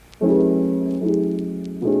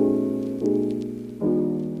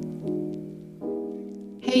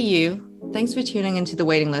you. Thanks for tuning into the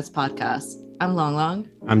Waiting List podcast. I'm Long Long.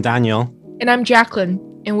 I'm Daniel. And I'm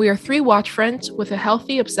Jacqueline. And we are three watch friends with a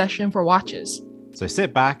healthy obsession for watches. So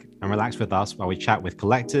sit back and relax with us while we chat with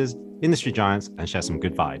collectors, industry giants, and share some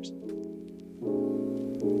good vibes.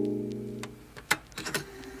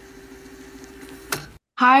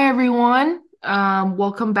 Hi, everyone.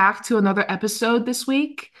 Welcome back to another episode this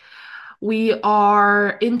week. We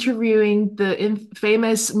are interviewing the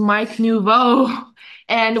famous Mike Nouveau,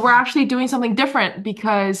 and we're actually doing something different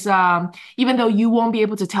because even though you won't be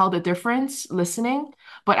able to tell the difference listening,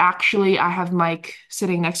 but actually I have Mike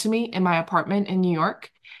sitting next to me in my apartment in New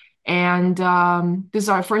York. And this is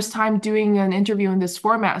our first time doing an interview in this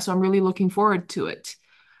format, so I'm really looking forward to it.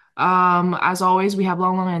 As always, we have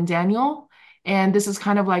Long Long and Daniel, and this is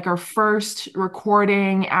kind of like our first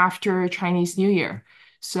recording after Chinese New Year.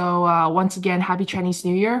 So once again, happy Chinese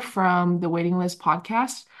New Year from the Waiting List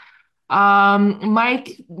podcast.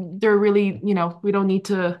 Mike, they're really, we don't need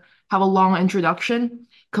to have a long introduction.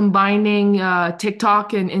 Combining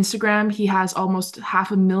TikTok and Instagram, he has almost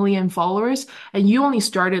 500,000 followers. And you only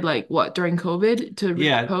started during COVID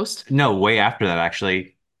to post? No, way after that,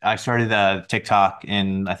 actually. I started TikTok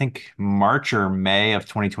in, I think, March or May of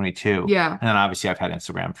 2022. Yeah. And then obviously I've had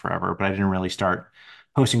Instagram forever, but I didn't really start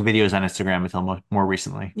posting videos on Instagram until more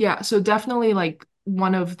recently. Yeah, so definitely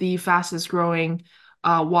one of the fastest growing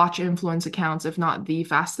watch influence accounts, if not the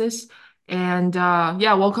fastest. And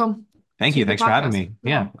welcome. Thank you. Thanks for having me.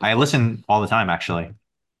 Yeah, I listen all the time, actually.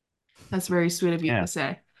 That's very sweet of you to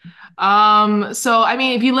say. So I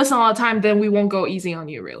mean, if you listen all the time, then we won't go easy on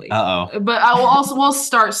you, really. Uh-oh. But we'll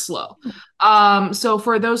start slow. So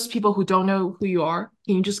for those people who don't know who you are,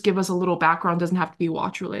 can you just give us a little background? Doesn't have to be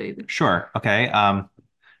watch related. Sure. Okay.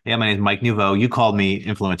 Yeah, my name is Mike Nouveau. You called me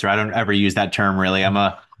influencer. I don't ever use that term, really.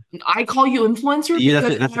 I call you influencer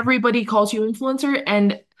because everybody calls you influencer,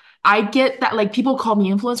 and I get that people call me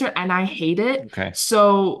influencer and I hate it. Okay.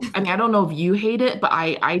 So I mean, I don't know if you hate it, but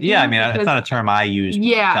I do. Yeah, I mean, it's not a term I use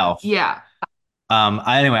myself. Yeah.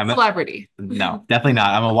 Anyway, I'm a celebrity. No, definitely not.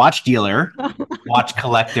 I'm a watch dealer, watch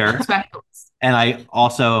collector, and I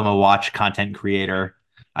also am a watch content creator.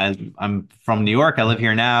 I'm from New York. I live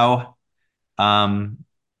here now.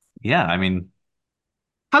 Yeah, I mean,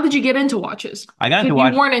 how did you get into watches? I got into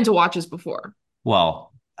watches. You weren't into watches before.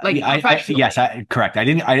 Well, yes, correct. I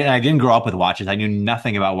didn't grow up with watches. I knew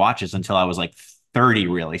nothing about watches until I was 30,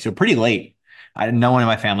 really. So pretty late. No one in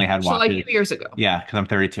my family had watches. So 2 years ago. Yeah, because I'm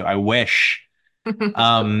 32. I wish.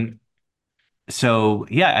 So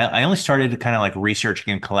yeah, I only started kind of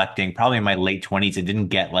researching and collecting probably in my late 20s. I didn't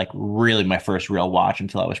get really my first real watch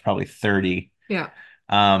until I was probably 30. Yeah.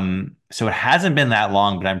 So it hasn't been that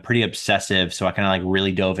long, but I'm pretty obsessive. So I kind of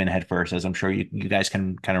really dove in head first, as I'm sure you guys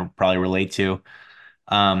can kind of probably relate to.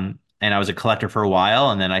 And I was a collector for a while,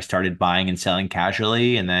 and then I started buying and selling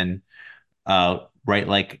casually. And then, I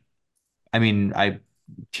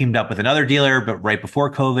teamed up with another dealer, but right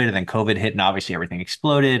before COVID, and then COVID hit, and obviously everything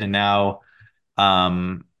exploded. And now,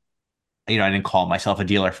 I didn't call myself a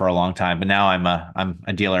dealer for a long time, but now I'm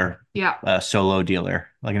a dealer, a solo dealer,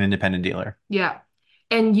 like an independent dealer. Yeah.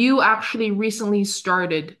 And you actually recently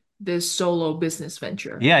started this solo business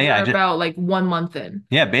venture. Yeah. About 1 month in.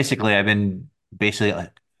 Yeah, basically, I've been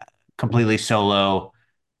completely solo,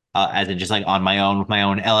 as in just on my own with my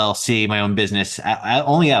own LLC, my own business.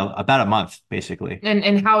 Only about a month, basically.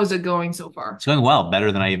 And how is it going so far? It's going well,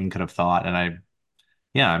 better than I even could have thought. And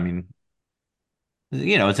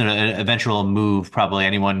it's an eventual move. Probably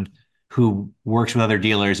anyone who works with other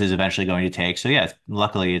dealers is eventually going to take. So yeah,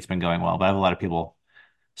 luckily it's been going well. But I have a lot of people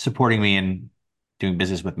supporting me and doing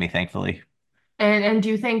business with me, thankfully. And do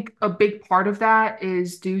you think a big part of that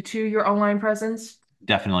is due to your online presence?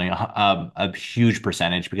 Definitely a huge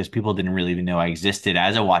percentage, because people didn't really even know I existed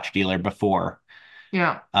as a watch dealer before.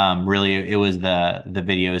 Yeah. Really, it was the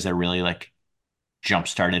videos that really jump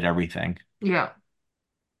started everything. Yeah.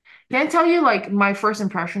 Can I tell you my first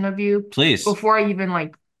impression of you? Please. Before I even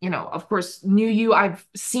of course knew you. I've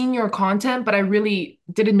seen your content, but I really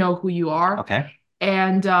didn't know who you are. Okay.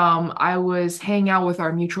 And I was hanging out with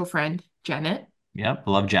our mutual friend, Janet. Yep,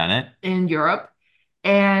 love Janet. In Europe.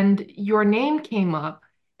 And your name came up,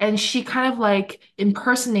 and she kind of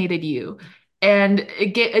impersonated you. And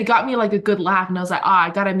it got me a good laugh, and I was like, I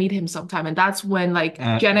gotta meet him sometime. And that's when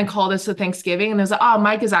Janet called us to Thanksgiving, and I was like,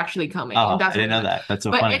 Mike is actually coming. Oh, and that's I didn't know that. That's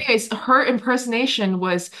so funny. But anyways, her impersonation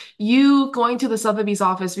was you going to the Sotheby's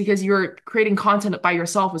office because you're creating content by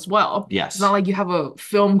yourself as well. Yes. It's not like you have a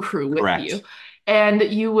film crew with Correct. you. And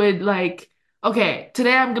you would okay,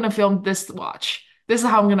 today I'm gonna film this watch. this is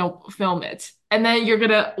how I'm gonna film it. And then you're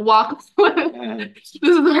gonna walk. This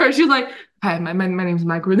is her. She's like, hi, my name's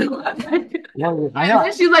Mike. Well, I And know.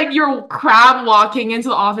 then she's like, you're crab walking into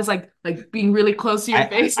the office, like being really close to your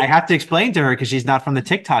face. I have to explain to her because she's not from the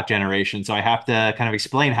TikTok generation, so I have to kind of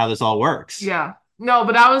explain how this all works. Yeah. No,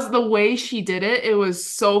 but that was the way she did it. It was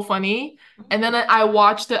so funny. And then I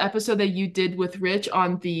watched the episode that you did with Rich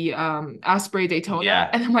on the Asbury Daytona. Yeah.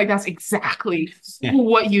 And I'm like, that's exactly Yeah.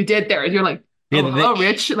 what you did there. You're like, Yeah, oh, hello,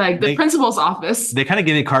 Rich. Like the they- principal's office. They kind of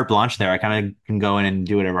give me carte blanche there. I kind of can go in and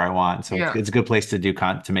do whatever I want. So Yeah. it's a good place to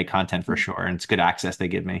to make content for sure. And it's good access they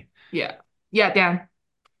give me. Yeah. Yeah, Dan.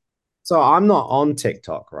 So I'm not on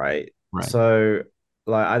TikTok, right? Right. So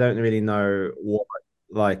like I don't really know what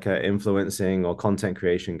like influencing or content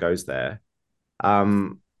creation goes there.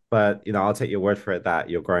 But I'll take your word for it that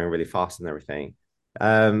you're growing really fast and everything.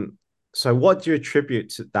 Um, so what do you attribute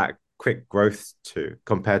to that quick growth to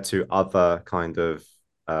compared to other kind of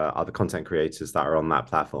other content creators that are on that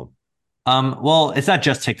platform? Well, it's not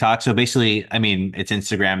just TikTok. So basically, I mean, it's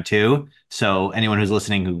Instagram too. So anyone who's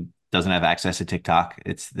listening who doesn't have access to TikTok,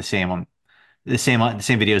 it's the same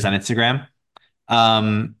videos on Instagram.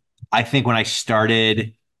 Um, I think when I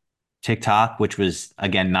started TikTok, which was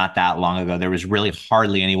again not that long ago, there was really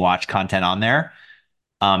hardly any watch content on there.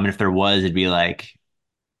 And if there was, it'd be like,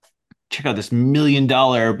 check out this $1 million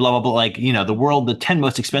blah blah blah, like the 10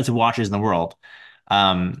 most expensive watches in the world.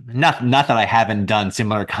 Not that I haven't done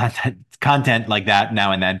similar content like that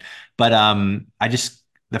now and then, but I just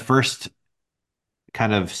the first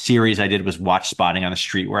kind of series I did was watch spotting on the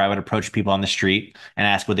street, where I would approach people on the street and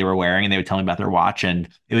ask what they were wearing, and they would tell me about their watch, and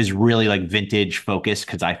it was really like vintage focused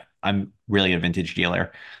because I'm really a vintage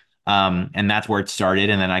dealer. And that's where it started.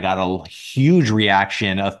 And then I got a huge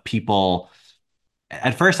reaction of people.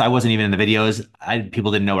 At first, I wasn't even in the videos.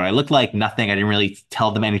 People didn't know what I looked like, nothing. I didn't really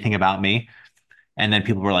tell them anything about me. And then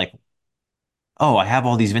people were like, oh, I have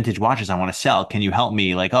all these vintage watches I want to sell. Can you help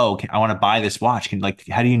me? Like, oh, I want to buy this watch.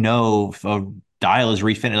 How do you know if a dial is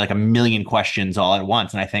refitted? Like a million questions all at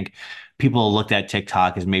once. And I think people looked at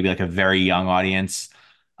TikTok as maybe like a very young audience.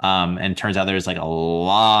 And it turns out there's like a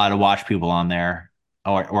lot of watch people on there,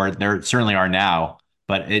 or there certainly are now.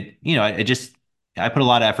 But I put a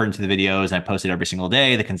lot of effort into the videos, and I posted every single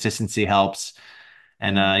day. The consistency helps.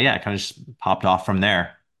 And yeah, it kind of just popped off from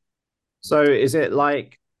there. So is it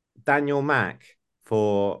like Daniel Mack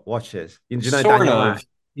for watches? Do you know Sort Daniel of. Mack?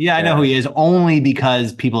 Yeah, I know who he is only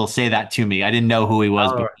because people say that to me. I didn't know who he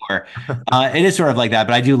was Oh, before. It is sort of like that,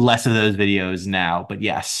 but I do less of those videos now. But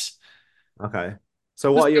yes, okay.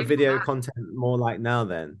 So what are your video content more like now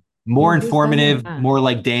then? more Who's Daniel informative, Mack? more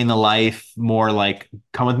like day in the life, more like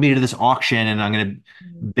come with me to this auction and I'm going to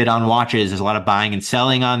bid on watches. There's a lot of buying and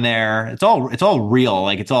selling on there. It's all real.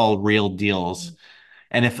 Like it's all real deals.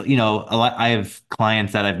 And if I have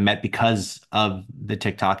clients that I've met because of the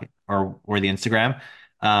TikTok or the Instagram,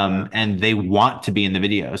 and they want to be in the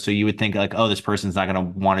video. So you would think like, oh, this person's not going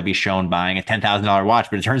to want to be shown buying a $10,000 watch,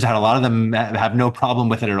 but it turns out a lot of them have no problem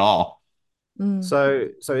with it at all. Mm.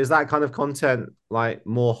 So is that kind of content like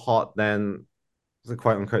more hot than the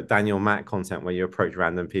quote unquote Daniel Mack content where you approach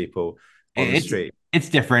random people on the It's street? it's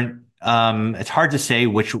different. It's hard to say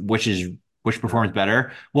which performs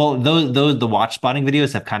better. Well, those the watch spotting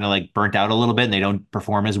videos have kind of like burnt out a little bit, and they don't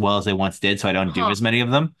perform as well as they once did. So I don't do as many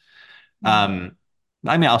of them. Um,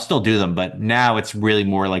 I mean, I'll still do them, but now it's really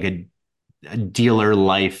more like a dealer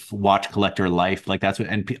life, watch collector life. Like that's what,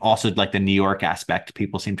 and also like the New York aspect,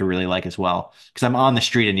 people seem to really like as well. Because I'm on the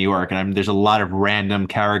street in New York, and there's a lot of random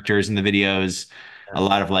characters in the videos, a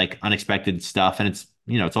lot of like unexpected stuff, and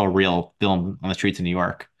it's all real film on the streets of New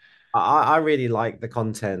York. I really like the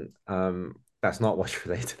content that's not watch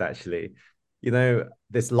related actually.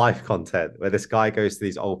 This life content where this guy goes to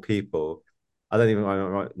these old people. I don't even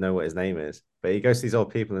know what his name is, but he goes to these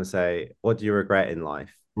old people and say, "What do you regret in life?"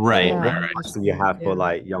 Right, Or Yeah, what I right, advice watched do you that have for too.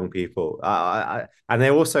 like young people? And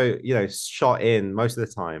they're also, shot in most of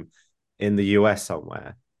the time in the US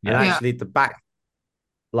somewhere. And yeah, Yeah. actually, the back,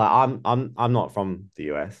 like I'm not from the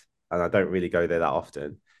US, and I don't really go there that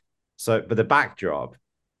often. So, but the backdrop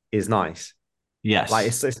is nice. Like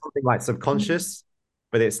yes, it's something like subconscious,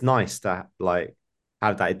 but it's nice to like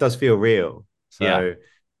have that. It does feel real. yeah. So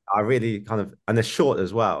I really kind of, and they're short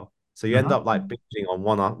as well. So you end Uh-huh. up like binging on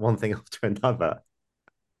one thing after another.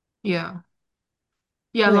 Yeah.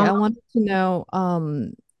 Yeah. Wait, I wanted to know,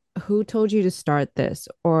 who told you to start this,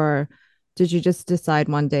 or did you just decide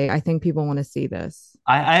one day, I think people want to see this?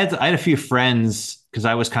 I had a few friends because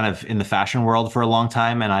I was kind of in the fashion world for a long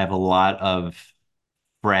time, and I have a lot of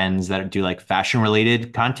friends that do like fashion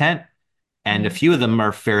related content. and a Mm, few of them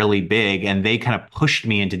are fairly big, and they kind of pushed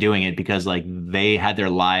me into doing it because like they had their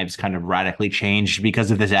lives kind of radically changed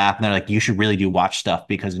because of this app, and they're like, you should really do watch stuff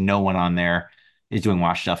because no one on there is doing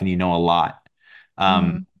watch stuff, and you know a lot.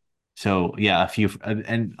 Um, mm, so yeah, a few,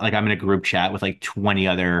 and like I'm in a group chat with like 20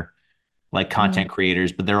 other like mm, content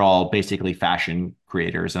creators, but they're all basically fashion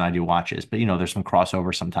creators, and I do watches. But there's some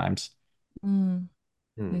crossover sometimes. mm.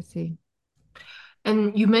 Hmm. I see.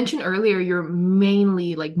 And you mentioned earlier you're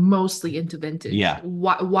mainly like mostly into vintage. Yeah.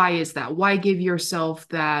 Why is that? Why give yourself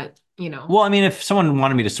that, Well, I mean, if someone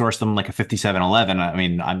wanted me to source them like a 5711, I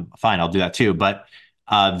mean, I'm fine, I'll do that too. But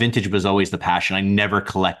vintage was always the passion. I never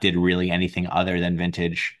collected really anything other than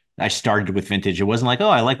vintage. I started with vintage. It wasn't like, oh,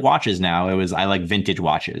 I like watches now. It was, I like vintage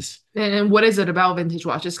watches. and what is it about vintage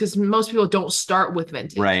watches? Because most people don't start with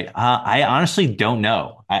vintage. Right. I honestly don't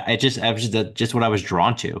know. I was just what I was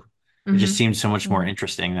drawn to. It just Hmm. seemed so much more Mm,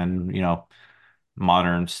 interesting than,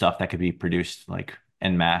 modern stuff that could be produced like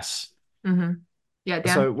en masse. Hmm. Yeah,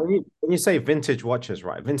 Dan. So when you say vintage watches,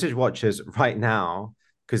 right? Vintage watches right now,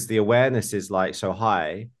 because the awareness is like so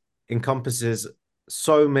high, encompasses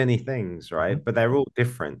so many things, Mhm. right? But they're all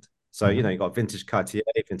different. So Mhm. you got vintage Cartier,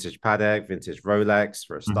 vintage Patek, vintage Rolex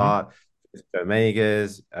for a Mhm. start, vintage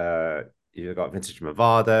Omegas, you've got vintage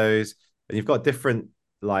Movados, and you've got different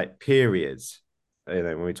like periods.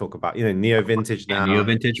 When we talk about neo vintage And now, neo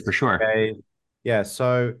vintage for sure. okay. Yeah.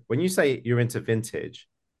 So when you say you're into vintage,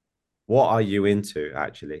 what are you into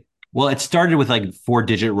actually? Well, it started with like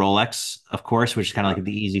 4-digit Rolex, of course, which is kind of Yeah. like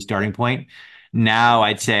the easy starting point. Now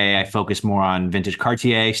I'd say I focus more on vintage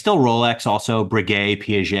Cartier, still Rolex, also Breguet,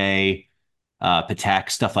 Piaget, Patek,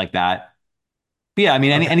 stuff like that. But yeah, I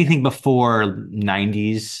mean, Okay. anything before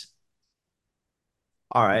 90s,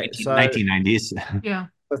 All right. 1990s. Yeah.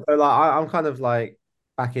 So like I'm kind of like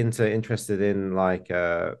back into interested in like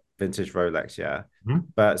vintage Rolex, yeah. Mhm.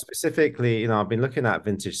 But specifically, I've been looking at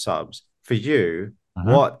vintage subs. For you, Uh-huh.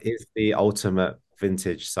 what is the ultimate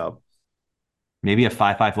vintage sub? Maybe a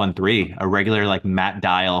 5513, a regular like matte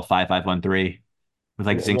dial 5513 with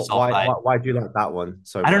like zinc What, why, sulfide. why why do you like that one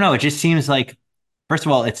so I don't know. It much? just seems like, first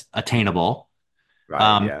of all, it's attainable.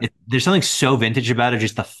 Right, yeah. There's something so vintage about it,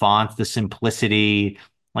 just the font, the simplicity,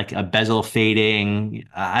 like a bezel fading.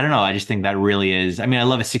 I don't know. I just think that really is. I mean, I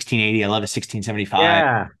love a 1680. I love a 1675.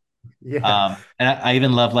 Yeah. Yeah. And I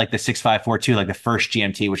even love like the 6542, like the first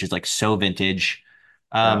GMT, which is like so vintage.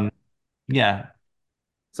 Yeah. Um, yeah.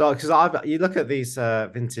 So because I've you look at these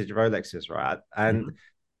vintage Rolexes, right? And Mhm.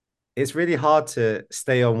 it's really hard to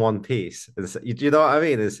stay on one piece. You know what I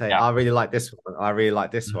mean? And say, Yeah. I really like this one. I really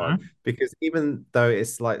like this one. Mhm. Because even though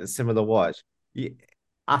it's like a similar watch, you,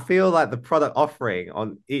 I feel like the product offering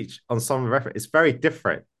on some reference is very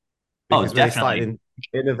different Oh, because when they started definitely.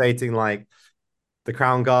 innovating like the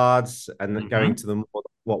crown guards and going Mhm. to the more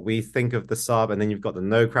what we think of the sub, and then you've got the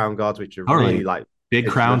no crown guards, which are really Totally. like Big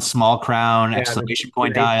it's crown, look small crown, yeah, the exclamation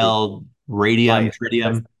point 1680. dial, radium, Like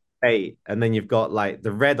that's tritium. eight, and then you've got like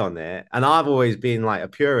the red on it. And I've always been like a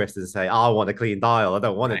purist and say, oh, I want a clean dial, I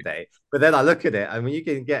don't want a Right. date. But then I look at it, I mean, you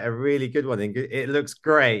can get a really good one, and it looks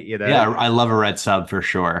great, you Yeah, know. I love a red sub for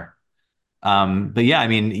sure. But yeah, I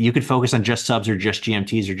mean, you could focus on just subs or just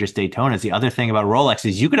GMTs or just Daytonas. The other thing about Rolex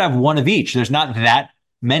is you could have one of each. There's not that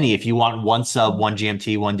many. If you want one sub, one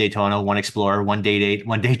GMT, one Daytona, one Explorer, one Day Date,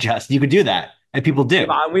 one Day Just, you could do that, and people Yeah,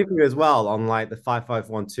 but do. I'm with you as well on like the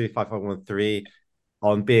 5512, 5513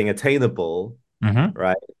 on being attainable, Hmm.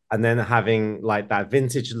 right? And then having like that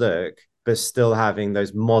vintage look, but still having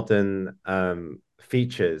those modern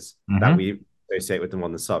features that Hmm. we associate with them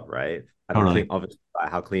on the sub, right? And the clean, Totally. obviously, like,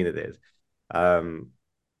 how clean it is. Um,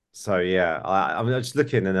 so yeah, I'm just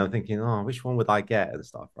looking and I'm thinking, oh, which one would I get and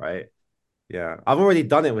stuff, right? Yeah, I've already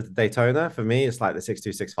done it with the Daytona. For me, it's like the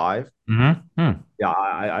 6265. Hmm. Yeah,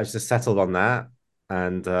 I just settled on that,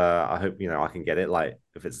 and I hope I can get it. Like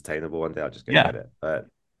if it's attainable one day, I'll just go Yeah. get it. But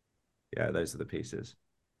yeah, those are the pieces.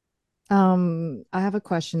 I have a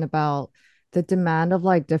question about the demand of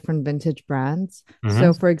like different vintage brands.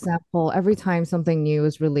 So, Hmm. for example, every time something new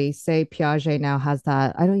is released, say Piaget now has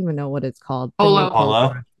that, I don't even know what it's called, the new Polo. Polo,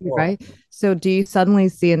 Polo. Sure. right? So, do you suddenly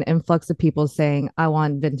see an influx of people saying, I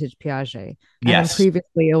want vintage Piaget? And then Yes.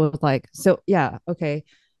 previously it was like, so yeah, okay.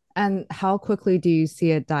 And how quickly do you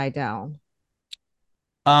see it die down?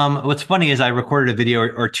 What's funny is I recorded a video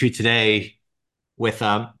or two today with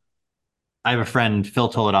I have a friend, Phil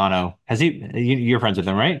Toledano. You're friends with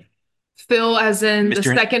him, right? Phil, as in the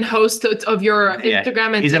Mr. second host of your Yeah,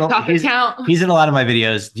 Instagram and TikTok account. he's in a lot of my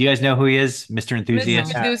videos. Do you guys know who he is, Mr. Mr.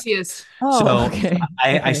 Enthusiast? Yeah. Enthusiast. Oh, So okay.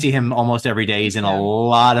 I Okay. see him almost every day. He's in a Yeah.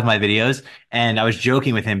 lot of my videos, and I was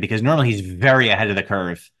joking with him because normally he's very ahead of the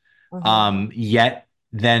curve. Uh-huh. Yet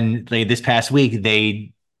then like this past week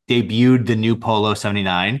they debuted the new Polo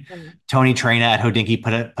 79. Tony Traina at Hodinkee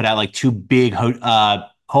put out like two big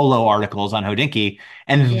Polo articles on Hodinkee,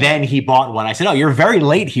 and then he bought one. I said, "Oh, you're very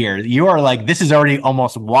late here. You are like this is already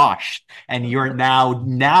almost washed, and you're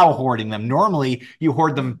now hoarding them. Normally, you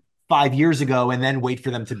hoard them 5 years ago and then wait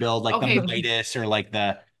for them to build like the Midas or like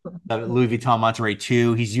the Louis Vuitton Monterey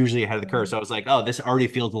 2. He's usually ahead of the curve. So I was like, oh, this already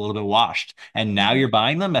feels a little bit washed. And now you're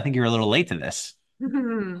buying them? I think you're a little late to this.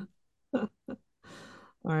 All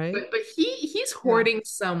right. But he's hoarding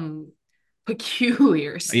some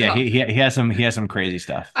peculiar stuff. Yeah, he has some crazy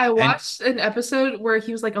stuff. I watched an episode where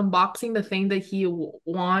he was like unboxing the thing that he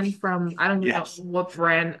won from I don't know what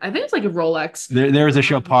brand. I think it's like a Rolex. There was a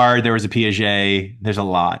Chopard, there was a Piaget. There's a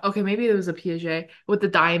lot. Okay, maybe it was a Piaget with the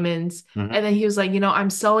diamonds. And then he was like, I'm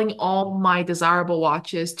selling all my desirable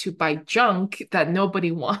watches to buy junk that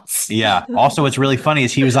nobody wants. Yeah. Also, what's really funny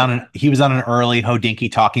is he was on an early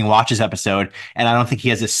Hodinkee Talking Watches episode, and I don't think he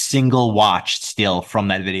has a single watch still from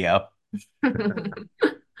that video.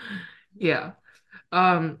 Yeah.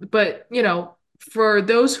 But for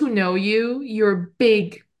those who know you, you're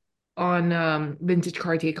big on vintage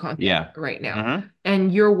Cartier content right now.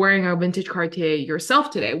 And you're wearing a vintage Cartier yourself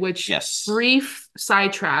today, which brief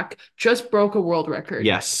sidetrack just broke a world record.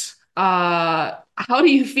 Yes. How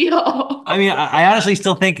do you feel? I mean, I honestly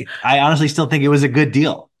still think it was a good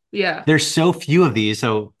deal. Yeah. There's so few of these.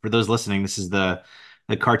 So for those listening, this is the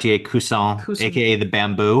Cartier Coussin, aka the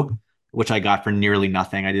Bamboo, which I got for nearly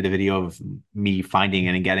nothing. I did a video of me finding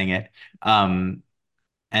it and getting it. And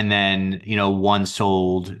then, one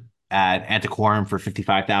sold at Antiquorum for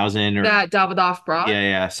 55,000 or that Davidoff brought.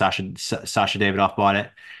 Yeah. Sasha Davidoff bought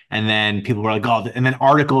it. And then people were like, oh, and then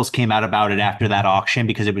articles came out about it after that auction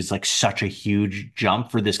because it was like such a huge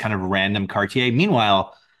jump for this kind of random Cartier.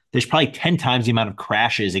 Meanwhile, there's probably 10 times the amount of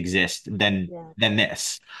crashes exist than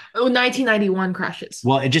this. Oh, 1991 crashes.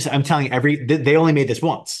 Well, I'm telling you, they only made this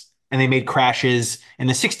once. And they made crashes in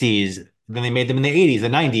the 60s. Then they made them in the 80s, the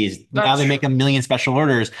 90s. Now they make a million special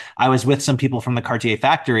orders. I was with some people from the Cartier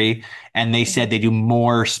factory, and they said they do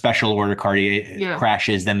more special order Cartier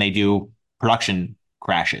crashes than they do production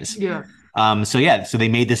crashes. Yeah. So they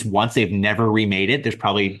made this once. They've never remade it. There's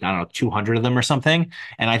probably, I don't know, 200 of them or something.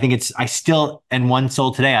 And I think and one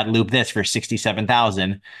sold today. I'd loop this for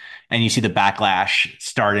 67,000. And you see the backlash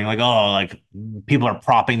starting like, oh, like people are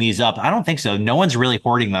propping these up. I don't think so. No one's really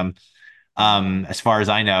hoarding them, as far as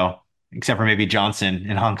I know, except for maybe Johnson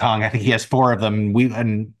in Hong Kong. I think he has 4 of them.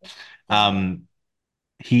 I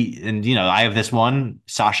have this one,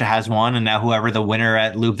 Sasha has one, and now whoever the winner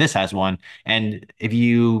at Loop This has one. And if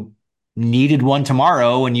you needed one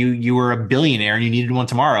tomorrow and you were a billionaire and you needed one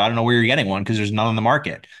tomorrow, I don't know where you're getting one because there's none on the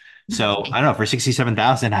market. So I don't know, for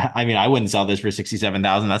 67,000, I mean, I wouldn't sell this for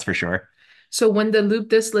 67,000, that's for sure. So when the Loop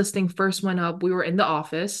This listing first went up, we were in the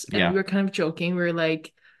office and we were kind of joking. We were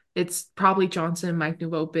like, it's probably Johnson and Mike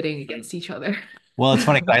Nouveau bidding against each other. Well, it's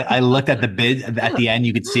funny. I looked at the bid at the end.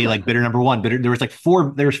 You could see like bidder number one. There was like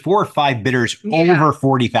 4 or 5 bidders over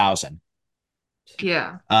 40,000.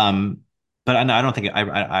 Yeah. But I don't think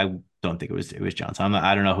I don't think it was Johnson.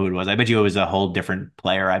 I don't know who it was. I bet you it was a whole different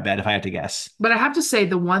player. I bet if I had to guess. But I have to say,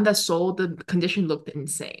 the one that sold, the condition looked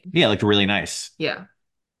insane. Yeah, it looked really nice. Yeah.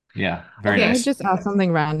 Yeah, very nice. Can I just ask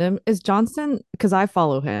something random? Is Johnson, because I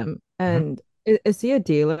follow him, and is he a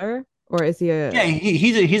dealer or is he a? Yeah,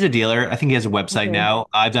 he's a dealer. I think he has a website now.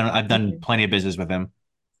 I've done plenty of business with him.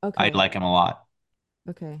 Okay. I like him a lot.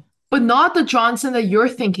 Okay. But not the Johnson that you're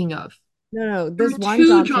thinking of. No, this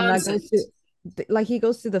one Johnson that goes to, like, he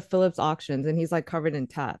goes to the Phillips auctions and he's like covered in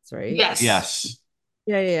tats, right? Yes.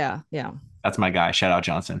 Yeah. That's my guy. Shout out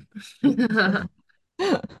Johnson. But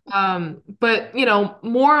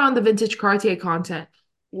more on the vintage Cartier content.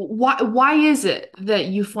 Why is it that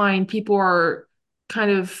you find people are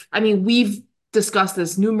kind of, I mean, we've discussed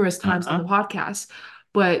this numerous times on the podcast,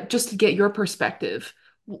 but just to get your perspective,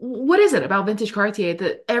 what is it about vintage Cartier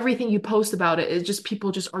that everything you post about it is just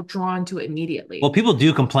people just are drawn to it immediately? Well, people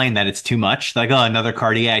do complain that it's too much. Like, oh, another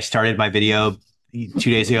Cartier. I started my video 2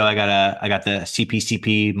 days ago. I got the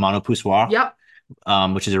CPCP Mono Poussoir. Yep.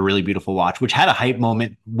 Which is a really beautiful watch, which had a hype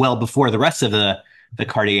moment well before the rest of the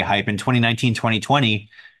Cartier hype. In 2019, 2020,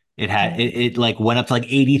 it like went up to like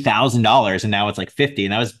 $80,000 and now it's like 50.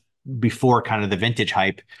 And that was before kind of the vintage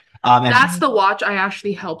hype. That's the watch I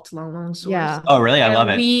actually helped Long Long source. Yeah. Oh, really? I love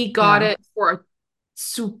it. We got it for a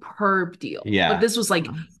superb deal. Yeah. But this was like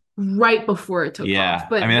right before it took off.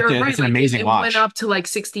 But I mean, that's an amazing watch. It went up to like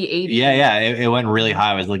 60, 80. Yeah. It went really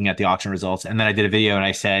high. I was looking at the auction results and then I did a video and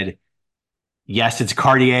I said, yes, it's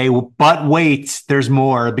Cartier, but wait, there's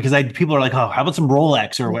more, because people are like, oh, how about some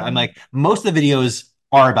Rolex or what? I'm like, most of the videos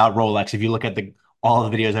are about Rolex. If you look at the all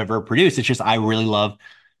the videos I've ever produced, it's just I really love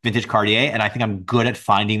vintage Cartier, and I think I'm good at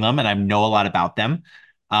finding them, and I know a lot about them.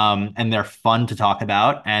 And they're fun to talk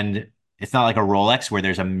about, and it's not like a Rolex where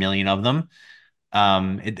there's a million of them.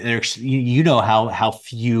 There's you know how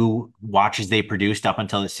few watches they produced up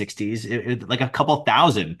until the 60s, like a couple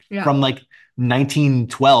thousand Yeah. from like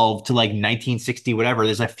 1912 to like 1960, whatever.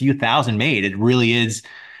 There's a few thousand made. It really is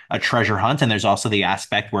a treasure hunt. And there's also the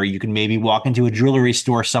aspect where you can maybe walk into a jewelry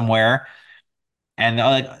store somewhere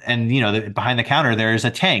and you know behind the counter there's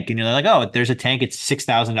a tank and you're like, oh, there's a tank, it's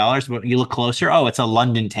 $6,000, but you look closer, oh, it's a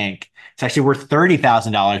London tank, it's actually worth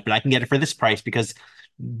 $30,000, but I can get it for this price because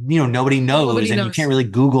you know nobody knows, Nobody and you knows. can't really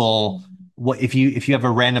Google what if you have a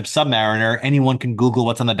random Submariner, anyone can Google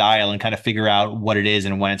what's on the dial and kind of figure out what it is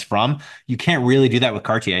and when it's from. You can't really do that with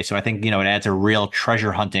Cartier, so I think you know it adds a real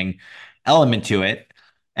treasure hunting element to it,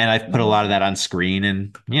 and I've put a lot of that on screen,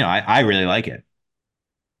 and you know I really like it.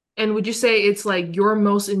 And would you say it's like your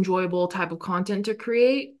most enjoyable type of content to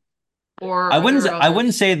create, or I are wouldn't. there I wouldn't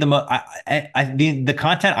others? say the most. The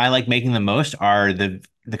content I like making the most are the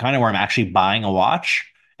kind of where I'm actually buying a watch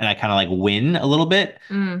and I kind of like win a little bit,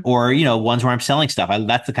 Mm. or you know ones where I'm selling stuff.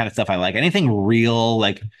 That's the kind of stuff I like. Anything real,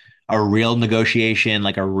 like a real negotiation,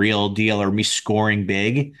 like a real deal, or me scoring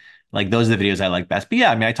big. Like those are the videos I like best. But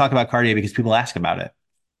yeah, I mean, I talk about Cartier because people ask about it.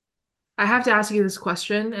 I have to ask you this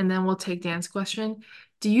question, and then we'll take Dan's question.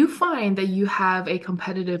 Do you find that you have a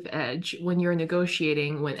competitive edge when you're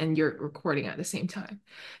negotiating and you're recording at the same time?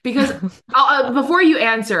 Because before you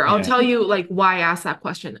answer, I'll Yeah. tell you like why I asked that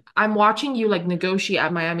question. I'm watching you like negotiate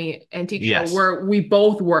at Miami Antique Show Yes. where we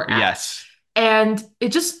both were at. Yes. And it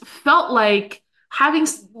just felt like having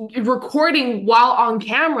recording while on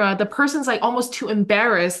camera, the person's like almost too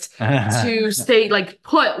embarrassed to stay like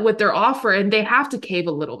put with their offer and they have to cave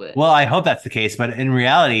a little bit. Well, I hope that's the case, but in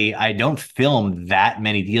reality, I don't film that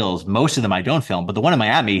many deals. Most of them I don't film, but the one in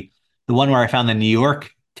Miami, the one where I found the New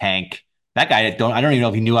York tank, that guy I don't even know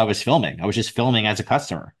if he knew I was filming. I was just filming as a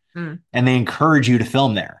customer. Mm. And they encourage you to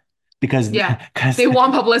film there because Yeah, because they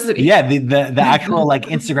want publicity. yeah, the actual like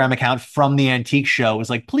Instagram account from the antique show was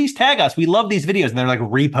like, please tag us. We love these videos. And they're like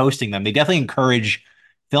reposting them. They definitely encourage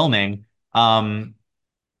filming.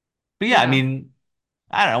 But yeah, I Yeah. mean,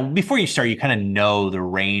 I don't know. Before you start, you kind of know the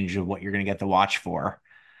range of what you're going to get the watch for.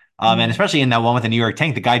 And Mm. especially in that one with the New York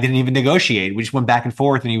tank, the guy didn't even negotiate. We just went back and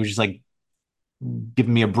forth, and he was just like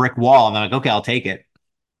giving me a brick wall, and I'm like, okay, I'll take it.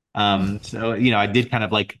 So you know, I did kind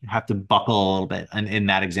of like have to buckle a little bit in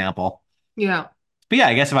that example. Yeah. But yeah,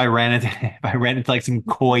 I guess if I ran into if I ran into like some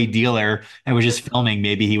coy dealer and was just filming,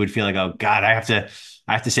 maybe he would feel like, oh God, I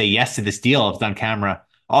have to say yes to this deal if it's on camera.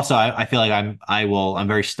 Also, I feel like I'm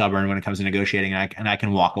very stubborn when it comes to negotiating, and I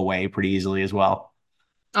can walk away pretty easily as well.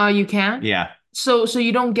 You can? Yeah. So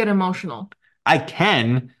you don't get emotional. I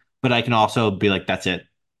can, but I can also be like, that's it.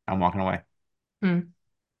 I'm walking away. Hmm.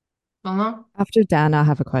 Well, no. After Dan, I'll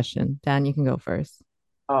have a question. Dan, you can go first.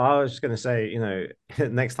 Oh, I was just going to say,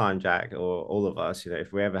 next time, Jack, or all of us,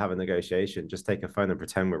 if we ever have a negotiation, just take a phone and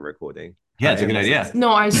pretend we're recording. Yeah, it's a good Unless idea.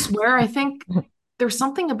 No, I swear, I think there's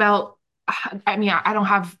something about, I mean, I don't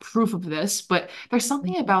have proof of this, but there's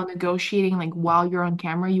something about negotiating like while you're on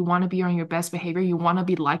camera. You want to be on your best behavior. You want to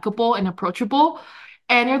be likable and approachable.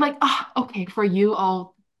 And you're like, ah, okay, for you,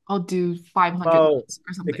 I'll do 500 Well, bucks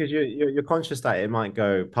or something. because you're conscious that it might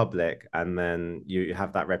go public and then you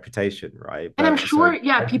have that reputation, right? And I'm But so sure,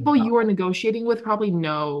 yeah, people you are negotiating with probably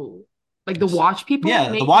know, like the watch people, Yeah,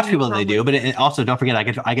 the maybe watch you people they do, probably, but also don't forget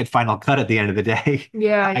I get final cut at the end of the day.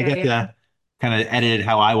 yeah, I yeah, get yeah. to kind of edit it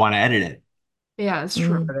how I want to edit it. Yeah, it's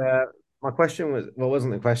true. Mm. my question was, well, it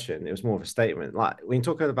wasn't a question. It was more of a statement. Like when you're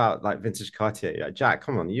talking about like vintage Cartier, yeah, Jack,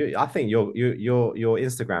 come on, I think your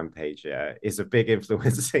Instagram page, yeah, is a big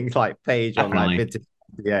influencing like page on like Definitely. vintage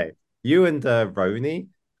Cartier. You and Roni,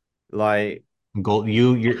 like Gold,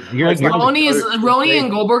 it's like a Roni and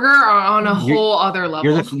Goldberger are on a you're whole other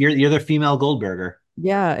level. you're the female Goldberger.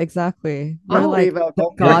 Yeah, exactly. You're Oh, like female the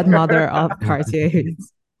Goldberger. godmother of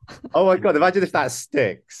Cartiers. Oh my God, imagine if that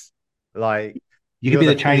sticks. Like You could you're be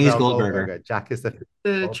the the Chinese female Goldberger. Goldberger. Jack is the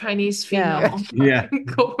the female. Chinese Yeah. female Yeah,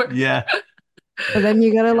 Goldberger. yeah. But then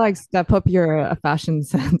you gotta like step up your fashion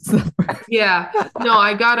sense. Yeah. No,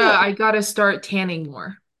 I gotta start tanning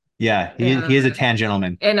more. Yeah, he is a Yeah. tan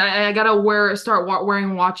gentleman. And I gotta start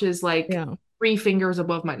wearing watches like Yeah. 3 fingers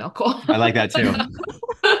above my knuckle. I like that too.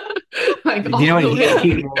 Like You know all what?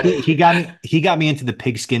 the way. He got me into the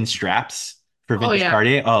pigskin straps for Oh vintage yeah.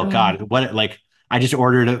 Cartier. Oh Mm. God, what like I just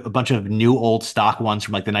ordered a bunch of new old stock ones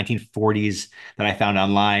from like the 1940s that I found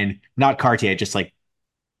online. Not Cartier, just like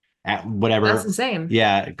at That's whatever. insane.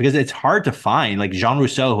 Yeah, because it's hard to find. Like Jean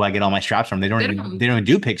Rousseau, who I get all my straps from, They they don't. don't even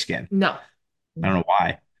do pigskin. No. I don't know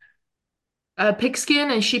why.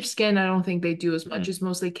 Pigskin and sheepskin, I don't think they do as much. Mm. It's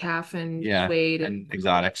mostly calf and Yeah, suede and and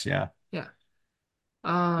exotics. Yeah. yeah.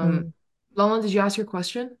 Um, Mm. Lola, did you ask your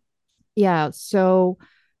question? Yeah. So,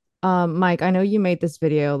 Mike, I know you made this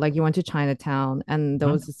video, like you went to Chinatown and there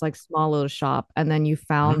was Mhm. this like small little shop, and then you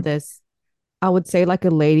found Mhm. this, I would say like a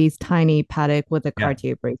lady's tiny paddock with a Yeah.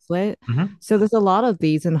 Cartier bracelet. Hmm. So there's a lot of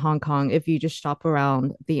these in Hong Kong if you just shop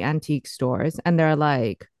around the antique stores, and they're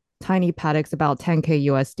like tiny paddocks about 10K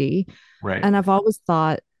USD. Right. And I've always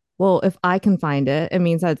thought, well, if I can find it, it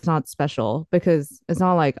means that it's not special because it's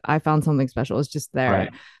not like I found something special, it's just there.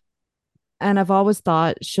 Right. And I've always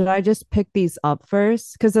thought, should I just pick these up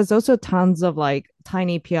first? Because there's also tons of like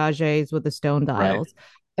tiny Piagets with the stone Right. dials.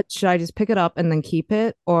 Should I just pick it up and then keep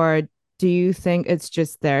it? Or do you think it's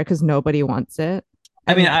just there because nobody wants it?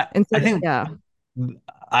 I mean, And I instead, think yeah,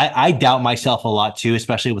 I doubt myself a lot too,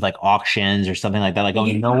 especially with like auctions or something like that. Like, oh,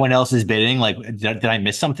 no Yeah. one else is bidding. Like, did I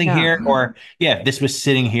miss something yeah, here? Or yeah, if this was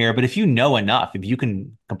sitting here, but if you know enough, if you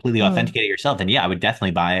can completely mm, authenticate it yourself, then yeah, I would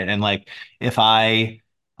definitely buy it. And like, if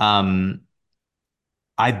um,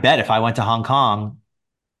 I bet if I went to Hong Kong,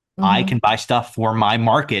 I mm-hmm, can buy stuff for my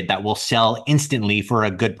market that will sell instantly for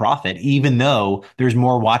a good profit, even though there's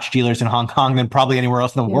more watch dealers in Hong Kong than probably anywhere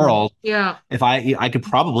else in the yeah, world. Yeah. If I could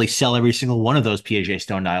probably sell every single one of those Piaget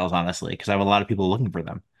stone dials, honestly, because I have a lot of people looking for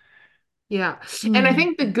them. Yeah. And I mm,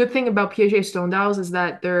 think the good thing about Piaget stone dials is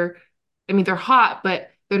that I mean, they're hot,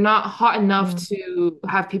 but they're not hot enough mm, to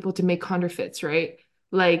have people to make counterfeits, right?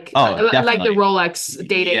 Oh, Like the definitely. Rolex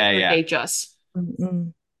dating Yeah, for yeah, HS. mm,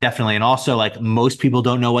 mm, definitely. And also, like most people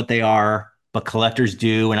don't know what they are, but collectors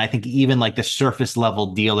do. And I think even like the surface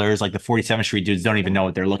level dealers, like the 47th Street dudes, don't even know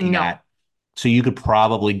what they're looking No. at. So you could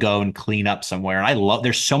probably go and clean up somewhere. And I love,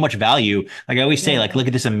 there's so much value. Like I always say, yeah, like, look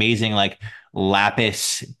at this amazing, like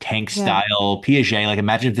lapis tank yeah, style Piaget. Like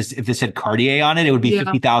imagine if this had Cartier on it, it would be Yeah.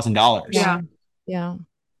 $50,000. yeah, Yeah. yeah,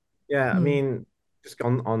 Yeah, I mm, mean, just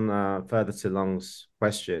on further to Long's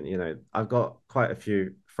question, I've got quite a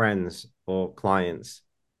few friends or clients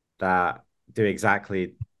that do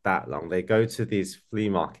exactly that. Long. They go to these flea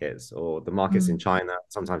markets or the markets in mm, China,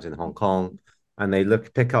 sometimes in Hong Kong, and they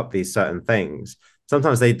pick up these certain things.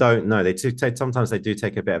 Sometimes they don't know. Sometimes they do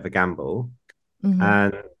take a bit of a gamble, mm-hmm,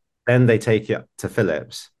 and then they take it to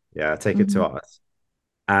Philips. Yeah, take it mm-hmm, to us,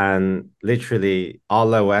 and literally our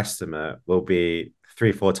low estimate will be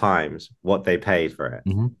 3-4 times what they paid for it.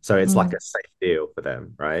 Mhm. So it's like mm, a safe deal for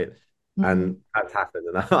them, right? mm-hmm, And that's happened.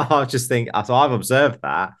 And I just think, so I've observed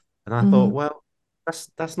that, and I mm-hmm, thought, well,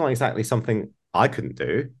 that's not exactly something I couldn't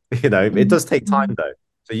do. It mm-hmm, does take mm-hmm, time though.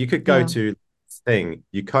 So you could go yeah, to this thing,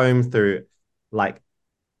 you comb through like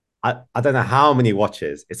I don't know how many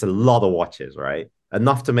watches. It's a lot of watches, right?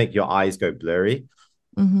 Enough to make your eyes go blurry,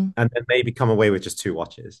 mm-hmm, and then maybe come away with just two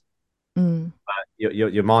watches. mm,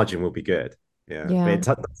 Your margin will be good. Yeah, but yeah, it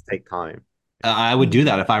does take time. I would do mm,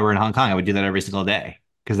 that if I were in Hong Kong. I would do that every single day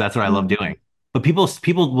because that's what I love mm, doing. But people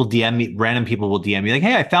will DM me, random people will DM me like,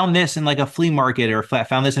 "Hey, I found this in like a flea market or I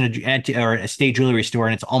found this in or a state jewelry store,"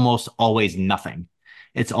 and it's almost always nothing.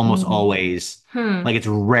 It's almost mm-hmm, always Hmm. like it's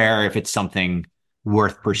rare if it's something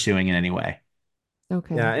worth pursuing in any way.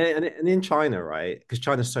 okay, Yeah, and in China, right? Because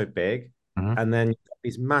China's so big, Mhm. and then you've got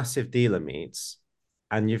these massive dealer meets,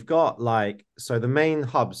 and you've got so the main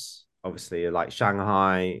hubs obviously are like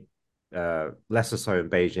Shanghai, lesser so in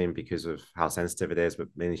Beijing because of how sensitive it is, but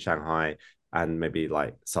mainly Shanghai and maybe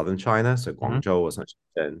like southern China, so Mhm. Guangzhou or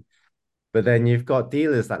something. But then you've got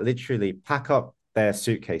dealers that literally pack up their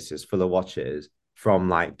suitcases full of watches from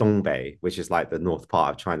like Dongbei, which is like the north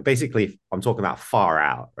part of China. Basically, I'm talking about far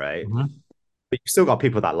out, right? Mhm. But you've still got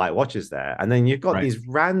people that like watches there. And then you've got Right. these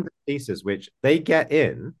random pieces which they get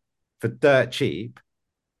in for dirt cheap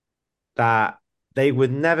that they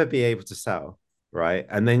would never be able to sell, right?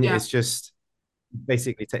 And then Yeah. it's just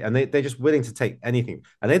basically and they're just willing to take anything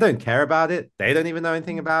and they don't care about it. They don't even know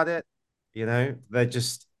anything about it. They're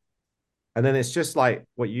just, and then it's just like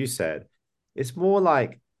what you said. It's more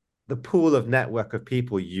like the pool of network of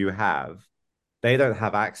people you have. They don't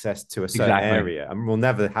have access to a certain Exactly. area and will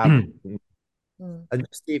never have. mm, And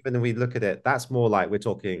just even when we look at it, that's more like we're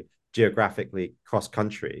talking geographically cross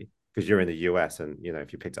country because you're in the US and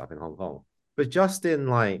if you picked it up in Hong Kong. But just in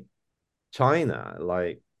like China,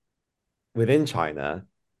 like within China,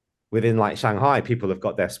 within like Shanghai, people have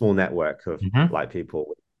got their small network of Mhm. like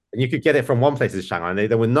people, and you could get it from one place in Shanghai, and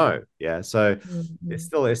they would know. Yeah, so mm-hmm, it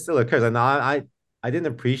still occurs, and I didn't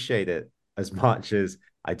appreciate it as much as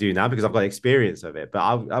I do now because I've got experience of it. But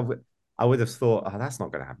I would have thought, oh, that's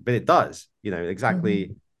not going to happen, but it does. mm-hmm,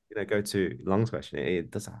 Exactly. go to Long's question.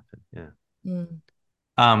 It does happen. Yeah.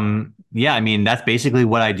 Mm. Yeah, I mean, that's basically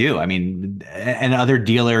what I do. I mean, and other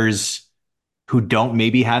dealers who don't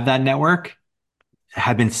maybe have that network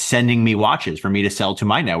have been sending me watches for me to sell to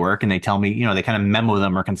my network. And they tell me, they kind of memo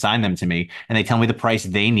them or consign them to me and they tell me the price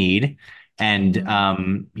they need. And,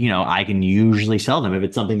 Mhm. I can usually sell them if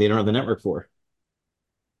it's something they don't have the network for.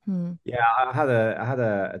 Hmm. Yeah, I had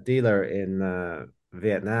a dealer in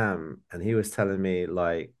Vietnam, and he was telling me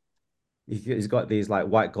like he's got these like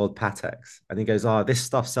white gold Pateks, and he goes, "Oh, this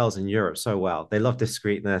stuff sells in Europe so well. They love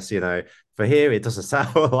discreetness, you know. For here, it doesn't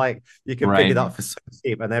sell like you can pick it Right. up for so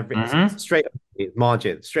cheap, and every Hmm. straight it's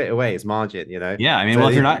margin, straight away it's margin, you know. Yeah. I mean, So well,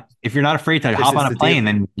 if you're it not, if you're not afraid to hop on visits a the deal. plane,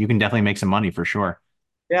 then you can definitely make some money for sure.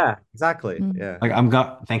 Yeah, exactly. Mm. Yeah.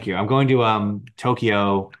 Like thank you. I'm going to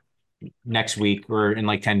Tokyo next week or in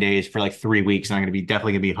like 10 days for like 3 weeks. And I'm going to be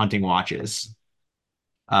definitely going to be hunting watches.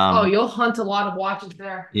 Oh, Um, you'll hunt a lot of watches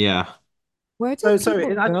there. yeah. Where do So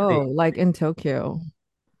people it go, actually, like in Tokyo?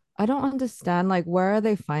 I don't understand. Like, where are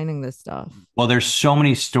they finding this stuff? Well, there's so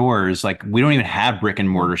many stores. Like we don't even have brick and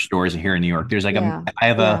Yeah. mortar stores here in New York. There's like Yeah. I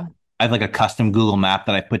have a Yeah. I have like a custom Google map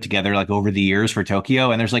that I put together like over the years for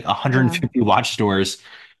Tokyo, and there's like Yeah. 150 watch stores.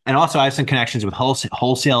 And also I have some connections with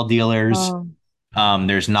wholesale dealers. Oh,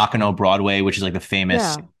 There's Nakano Broadway, which is like the famous.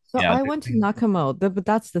 yeah. So Yeah, I went to Nakamo, but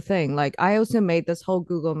that's the thing. Like, I also made this whole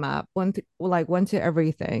Google map, went to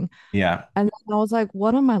everything. yeah, And then I was like,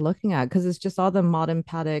 what am I looking at? Because it's just all the modern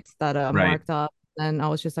paddocks that are right. marked up. And I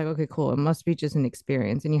was just like, okay, cool. It must be just an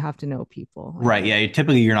experience, and you have to know people, I Right. guess. Yeah.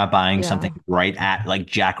 Typically, you're not buying Yeah. something right at like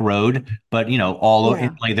Jack Road, but Yeah.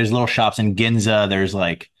 like there's little shops in Ginza. There's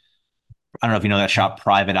like I don't know if you know that shop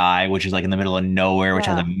Private Eye, which is like in the middle of nowhere, which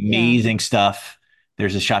has Yeah. Yeah. amazing stuff.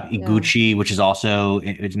 There's a shop Yeah. Iguchi, which is also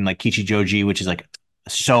in like Kichijoji, which is like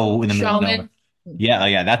so in the middle of nowhere. Showman. Yeah,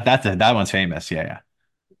 yeah, that one's famous. Yeah,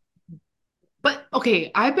 yeah. But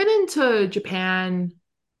okay, I've been into Japan.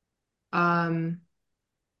 Um,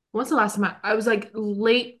 when's the last time I was like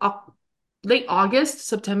late August,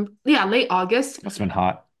 September. Yeah, late August. Must have been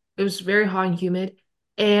hot. It was very hot and humid.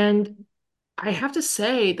 And I have to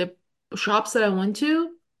say, the shops that I went to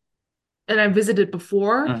and I visited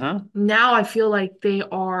before, Uh-huh. now I feel like they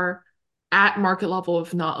are at market level,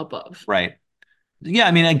 if not above. Right. Yeah,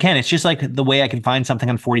 I mean, again, it's just like the way I can find something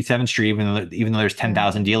on 47th Street, even though there's Yeah.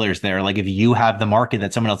 10,000 dealers there. Like if you have the market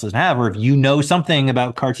that someone else doesn't have, or if you know something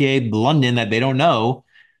about Cartier London that they don't know,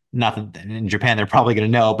 not that in Japan they're probably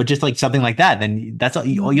going to know, but just like something like that, then that's all,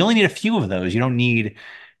 you Mhm. only need a few of those. You don't need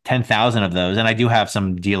 10,000 of those. And I do have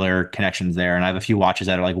some dealer connections there, and I have a few watches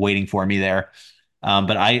that are like waiting for me there.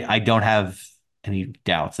 But I don't have any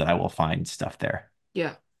doubts that I will find stuff there.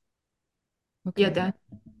 Yeah. Yeah, Okay. Dan.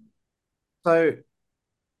 so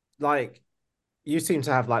like you seem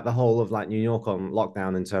to have like the whole of like New York on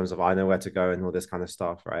lockdown in terms of I know where to go and all this kind of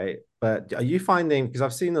stuff, right? But are you finding, because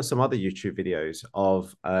I've seen some other YouTube videos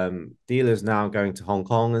of dealers now going to Hong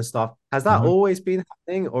Kong and stuff. Has that Mhm. always been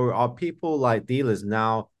happening, or are people like dealers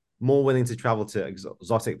now more willing to travel to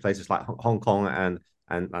exotic places like Hong Kong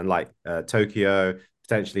and like Tokyo,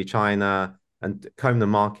 potentially China, and comb the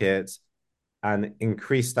markets and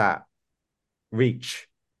increase that reach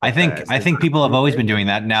I of think theirs? I Is think that people have common always thing? been doing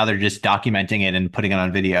that. Now they're just documenting it and putting it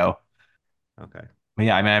on video. Okay. But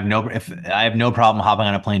yeah, I mean, I have no problem hopping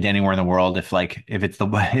on a plane to anywhere in the world if it's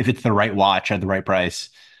the if it's the right watch at the right price.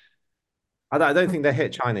 I don't think they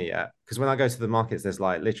hit China yet because when I go to the markets, there's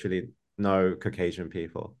like literally no Caucasian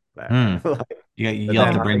people there. Hmm. Like, but You'll have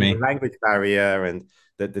then to I bring think the me. language barrier and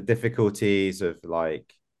the difficulties of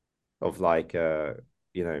like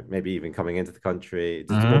maybe even coming into the country,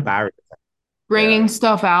 just more Hmm. barriers. Yeah. Bringing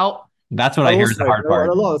stuff out. That's what But I hear is also the hard a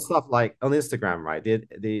part. lot of stuff like on Instagram, right?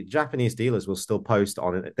 The Japanese dealers will still post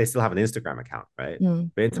on it. They still have an Instagram account, right?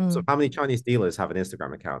 Mm. But in terms of Mm. how many Chinese dealers have an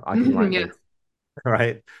Instagram account, I can like Yeah. name,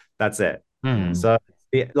 right? That's it. Hmm. So,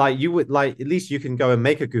 like, you would like at least you can go and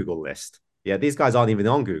make a Google list. Yeah, these guys aren't even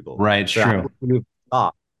on Google. Right, it's So how true. do you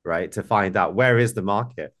start, right, to find out where is the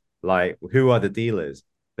market? Like, who are the dealers?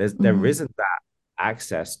 There Mhm. isn't that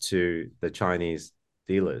access to the Chinese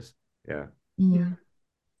dealers. Yeah. Yeah. Mhm.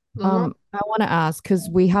 Laurent? I want to ask because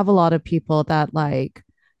we have a lot of people that like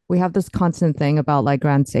we have this constant thing about like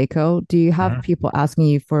Grand Seiko. Do you have Mhm. people asking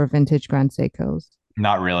you for vintage Grand Seikos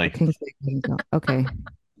Not or really. King Seiko? Okay.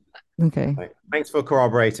 Okay. Thanks for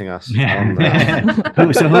corroborating us on Yeah. Who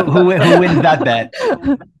wins that bet?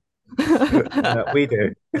 we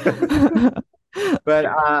do. But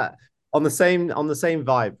on the same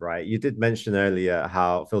vibe, right? You did mention earlier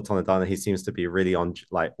how Phil Tonadana, he seems to be really on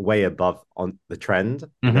like way above on the trend,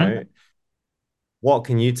 you Hmm. know. What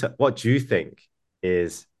do you think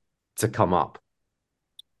is to come up?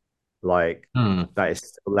 like Hmm. that is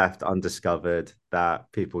still left undiscovered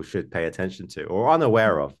that people should pay attention to or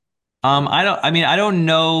unaware of? I mean, I don't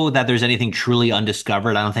know that there's anything truly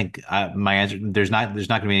undiscovered. I don't think my answer, there's not going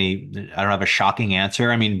to be any, I don't have a shocking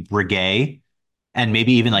answer. I mean, Breguet and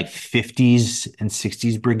maybe even like 50s and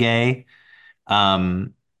 60s Breguet,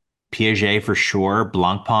 um, Piaget for sure,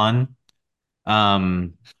 Blancpain.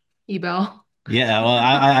 Um, Ebel. yeah, well,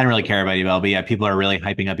 I don't really care about Ebel, but yeah, people are really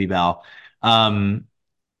hyping up Ebel. Um,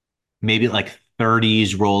 maybe like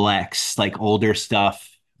 30s Rolex, like older stuff,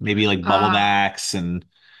 maybe like Ah, bubblebacks and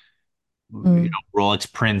Mm.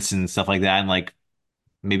 Rolex prints and stuff like that, and like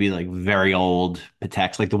maybe like very old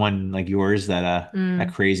Pateks, like the one like yours that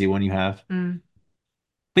mm, crazy one you have. mm.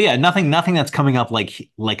 But yeah, nothing that's coming up like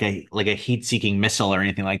a heat-seeking missile or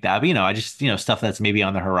anything like that. But I just stuff that's maybe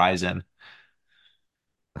on the horizon.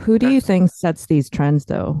 Who do you think sets these trends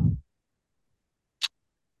though?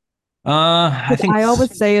 I think I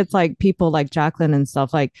always say it's like people like Jacqueline and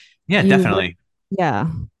stuff. Like yeah, you would, definitely yeah.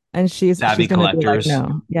 And she's savvy gonna be like, collectors.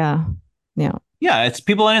 no, yeah, yeah. Yeah, it's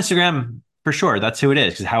people on Instagram for sure. That's who it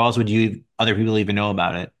is. Because how else would you other people even know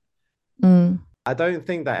about it? Mm, I don't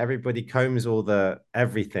think that everybody combs all the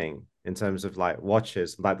everything in terms of like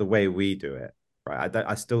watches like the way we do it, right?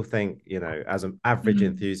 I still think, as an average Mm.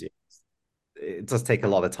 enthusiast, it does take a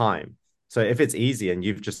lot of time. So if it's easy and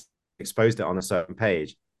you've just exposed it on a certain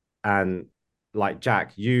page, and like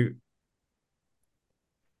Jack, you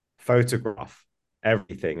photograph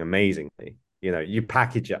everything amazingly, you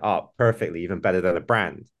package it up perfectly, even better than a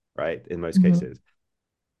brand, right? In most mhm. cases.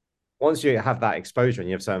 Once you have that exposure and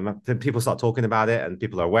you have some, then people start talking about it and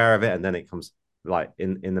people are aware of it, and then it comes like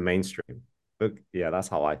in the mainstream. But yeah, that's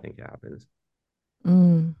how I think it happens.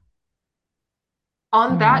 Mm,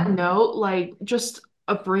 On that mm, note, like just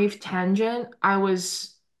a brief tangent, I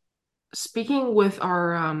was speaking with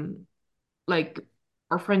our like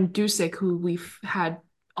our friend Dusik, who we've had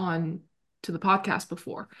on to the podcast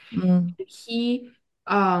before. mm, He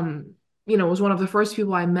was one of the first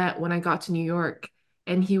people I met when I got to New York,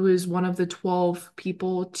 and he was one of the 12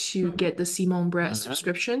 people to get the Simon Brett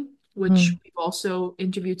subscription, which mm, we've also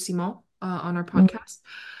interviewed Simon on our mm, podcast.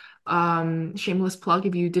 Shameless plug,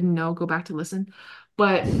 if you didn't know, go back to listen.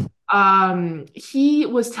 But he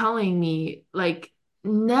was telling me like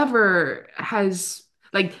never has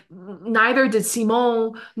like neither did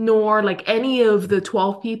Simon nor like any of the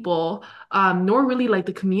 12 people, nor really like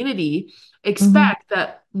the community mhm, expect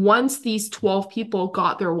that once these 12 people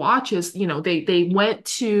got their watches, they went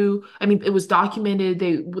to, I mean, it was documented,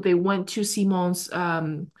 they went to Simon's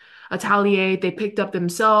atelier, they picked up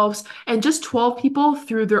themselves, and just 12 people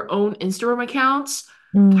through their own Instagram accounts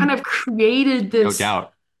kind mm. of created No this,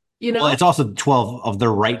 doubt. you Well, know, it's also 12 of the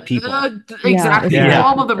right people. uh, Yeah, it's exactly the right Yeah.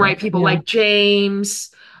 12 of the people. right people, Yeah. like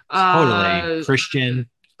James, Totally. uh, Christian,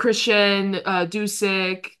 Christian,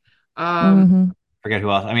 Dusik. Um, Hmm. forget who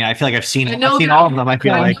else. I mean, I feel like I I've know seen their all of them. I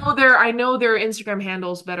feel Yeah. like I know their Instagram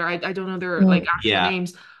handles better. I don't know their like Mm, actual yeah,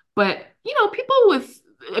 names, but people with,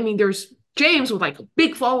 I mean, there's James with like a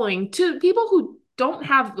big following to people who don't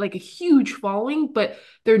have like a huge following, but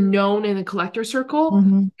they're known in the collector circle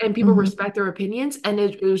hmm. and people Hmm. respect their opinions, and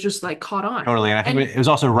it was just like caught on. totally. And I think And it was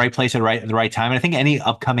also the right place at the right time. And I think any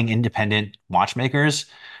upcoming independent watchmakers,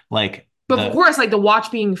 like but of course, like the watch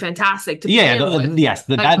being fantastic to begin with, yes,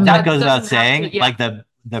 like that that goes without doesn't have saying. to, yeah. Like the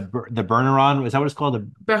Berneron, is that what it's called? The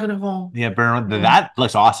Bergeron. Yeah, Berneron, Yeah. that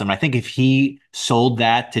looks awesome. I think if he sold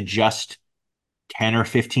that to just 10 or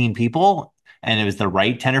 15 people and it was the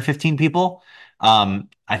right 10 or 15 people,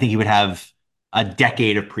 I think he would have a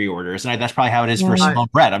decade of pre-orders. And that's probably how it is for Yeah. I, Simone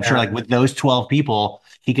Brett. I'm sure yeah, like with those 12 people,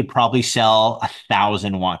 he could probably sell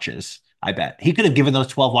 1,000 watches. I bet he could have given those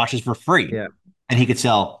 12 watches for free yeah. and he could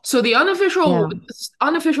sell. So the Yeah.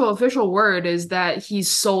 unofficial official word is that he's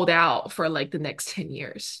sold out for like the next 10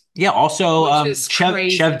 years, Yeah. Also, which is Chev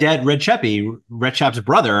crazy. Dead Red Chap's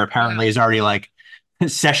brother Yeah. apparently is already like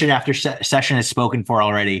session after session is spoken for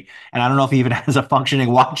already, and I don't know if he even has a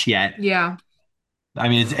functioning watch yet. Yeah. I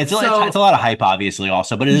mean, it's a So lot of hype, obviously,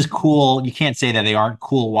 also, but it is cool. You can't say that they aren't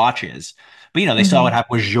cool watches. But they saw what Hmm.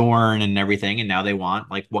 happened with Jorn and everything, and now they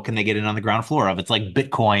want like what can they get in on the ground floor of? It's like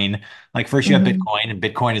Bitcoin. Like first you have Hmm. Bitcoin, and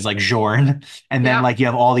Bitcoin is like Jorn, and then yeah. like you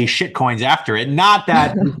have all these shit coins after it. Not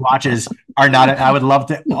that these watches are not. I would love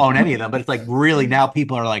to own any of them, but it's like really now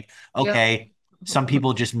people are like, Yep. okay, some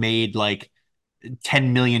people just made like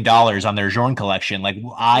 $10 million on their Journe collection. Like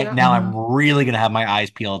I Yeah. now Hmm. I'm really gonna have my eyes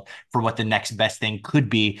peeled for what the next best thing could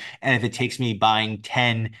be. And if it takes me buying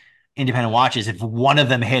 10 independent watches, if one of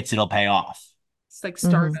them hits, it'll pay off. It's like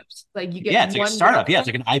Hmm. startups. Like you get Yeah, it's like a one startup. Yeah, it's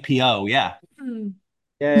unicorn. like an IPO. Yeah. Hmm.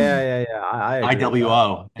 Yeah. I agree with that.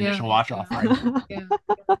 IWO, Yeah. initial watch Yeah. offering. Yeah.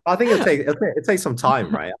 I think it'll take some time,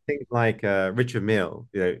 right? I think like Richard Mille,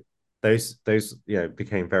 those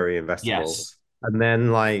became very investable. Yes. And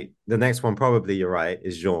then like the next one, probably you're right,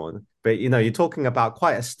 is Jean. But you're talking about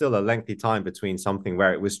quite still a lengthy time between something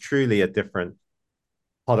where it was truly a different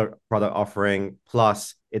product offering.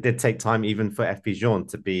 Plus, it did take time even for FP Jean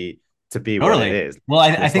to be what it Totally. is. Well,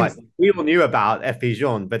 And I it's like think we all knew about FP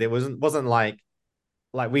Jean, but it wasn't like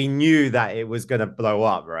we knew that it was gonna blow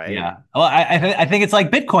up, right? yeah. Well, I think it's like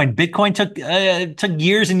Bitcoin. Bitcoin took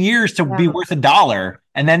years and years to be Yeah. worth $1,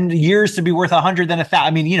 and then years to be worth 100, then 1,000.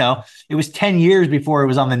 I mean, it was 10 years before it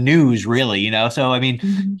was on the news, really. So I mean,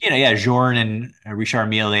 Mhm. yeah, Jorn and Richard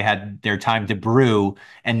Mille, they had their time to brew,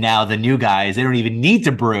 and now the new guys, they don't even need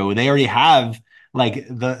to brew. They already have like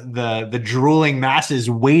the drooling masses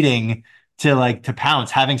waiting to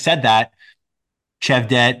pounce. Having said that,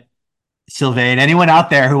 Chevdet, Sylvain, anyone out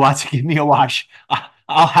there who wants to give me a watch,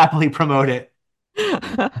 I'll happily promote it.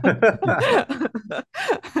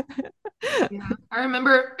 Yeah, I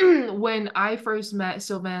remember when I first met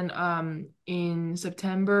Sylvain in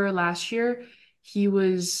September last year, he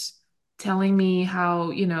was telling me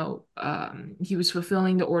how, he was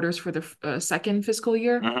fulfilling the orders for the second fiscal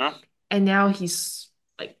year, Uh-huh. and now he's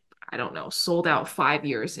like, I don't know, sold out 5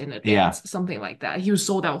 years in Yeah, advance, something like that. He was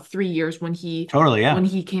sold out 3 years totally. Yeah. when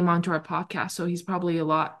he came onto our podcast, so he's probably a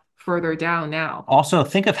lot further down now. Also,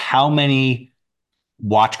 think of how many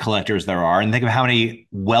watch collectors there are, and think of how many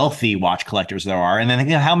wealthy watch collectors there are, and then think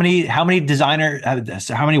of how many how many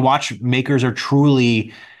watchmakers are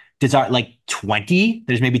truly design like 20.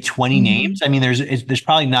 There's maybe 20 Mhm. names. I mean, there's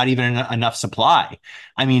probably not even enough supply.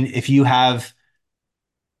 I mean, if you have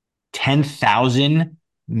 10,000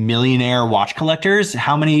 millionaire watch collectors,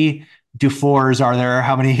 how many Dufours are there?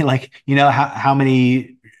 How many how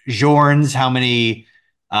many Journes, how many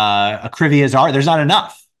Acrivias are? There's not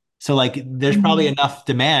enough. So like there's probably Mhm. enough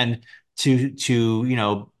demand to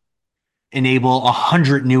enable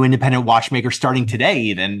 100 new independent watchmakers starting today,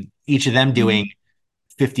 even each of them doing Mhm.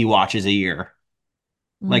 50 watches a year.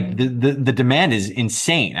 Like Mm. the demand is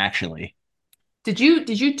insane, actually. Did you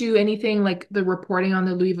do anything like the reporting on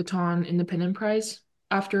the Louis Vuitton Independent Prize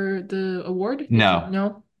after the award? Did you No.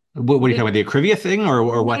 know? What You are you talking didn't? about? The Acrivia thing or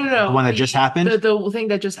No, what? no, The no. one that just happened? The thing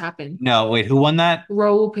that just happened. No, wait, who won that?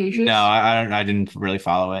 Raoul No, Pages. I didn't really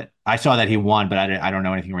follow it. I saw that he won, but I don't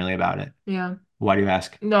know anything really about it. Yeah. Why do you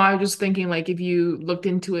ask? No, I was just thinking like if you looked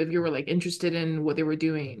into it, if you were like interested in what they were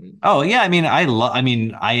doing. Oh yeah, I mean, I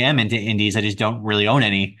mean, I am into indies. I just don't really own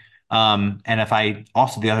any. And if I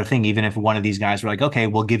also the other thing, even if one of these guys were like, okay,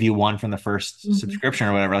 we'll give you one from the first Mhm. subscription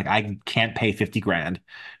or whatever, like I can't pay 50 grand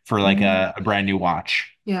for like Mhm. a brand new watch.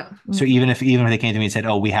 Yeah. So Mm. even if they came to me and said,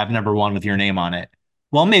 oh, we have number one with your name on it,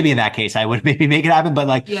 well, maybe in that case I would maybe make it happen, but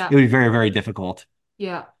like Yeah. it would be very, very difficult.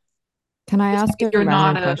 Yeah. Can I Just ask because a you're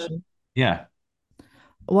random not a question? Yeah.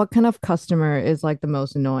 What kind of customer is like the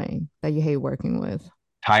most annoying that you hate working with?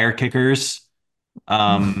 Tire kickers.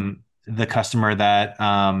 The customer that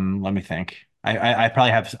let me think. I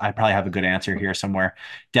probably have a good answer here somewhere.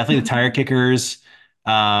 Definitely the tire kickers.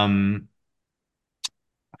 Um,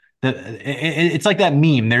 it's like that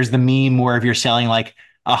meme. There's the meme where if you're selling like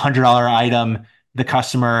 $100 item, the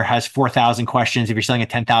customer has 4,000 questions. If you're selling a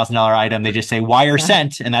 $10,000 item, they just say wire Yeah.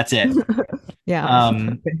 sent, and that's it. Yeah.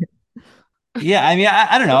 Um, yeah, I mean,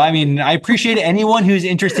 I don't know. I mean, I appreciate anyone who's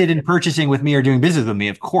interested in purchasing with me or doing business with me,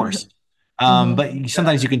 of course. Hmm. But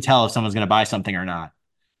sometimes you can tell if someone's going to buy something or not.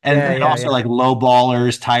 And Yeah. also like low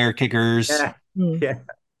ballers, tire kickers. Yeah. Mm. Yeah.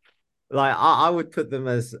 Like I would put them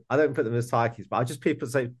as I don't put them as Takis, but I just people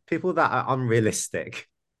say people that are unrealistic.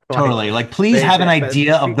 Like Totally. Like, please have an but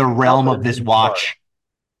idea of the sell realm of them this low. watch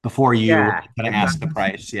before you Yeah, kind of ask the exactly.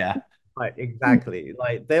 price. Yeah. Like exactly.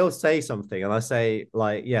 Like they'll say something and I say,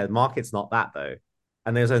 like, yeah, the market's not that though.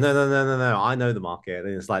 And they'll say, no, I know the market.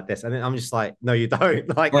 And it's like this. And then I'm just like, no, you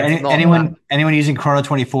don't. Like Or it's not that. anyone using Chrono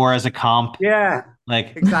 24 as a comp, Yeah, like,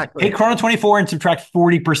 take exactly. Chrono 24 and subtract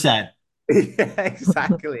 40%. Yeah,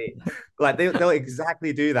 exactly. Like they'll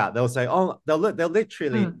exactly do that. They'll say, oh, they'll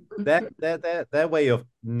literally their way of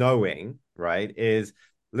knowing, right, is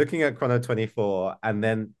looking at Chrono 24 and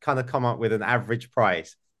then kind of come up with an average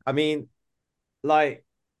price. I mean, like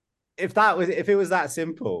if it was that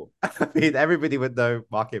simple, I mean everybody would know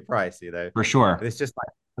market price, you know. For And sure. it's just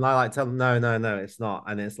like, and I like tell them, no, it's not.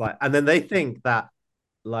 And it's like, and then they think that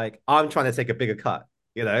like I'm trying to take a bigger cut,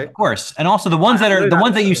 you know. Of course. And also I know the ones that's that you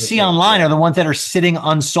not the see case, online yeah. are the ones that are sitting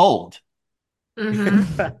unsold.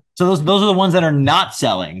 Mm-hmm. So those are the ones that are not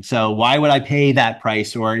selling. So why would I pay that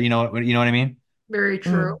price? Or you know what I mean? Very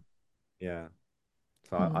true. Mm. Yeah.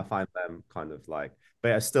 So I Mm. find them kind of like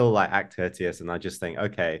but I still like act courteous, and I just think,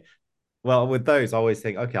 okay, well, with those, I always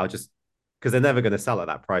think, okay, I'll just because they're never going to sell at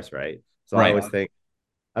that price, right? So I Right. always think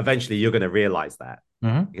eventually you're going to realize that.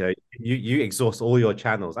 Mm-hmm. You know, you exhaust all your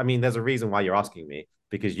channels. I mean, there's a reason why you're asking me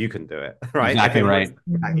because you can do it, right? Like Exactly it looks right.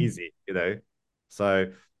 that Mhm. easy, you know.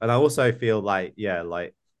 So, and I also feel like, yeah,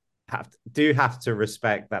 like have to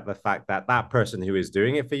respect that the fact that that person who is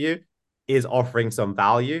doing it for you is offering some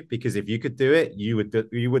value because if you could do it, you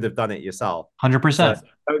would have done it yourself. So 100%.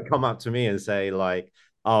 don't come up to me and say like,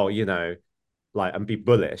 oh, you know, like and be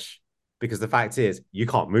bullish because the fact is you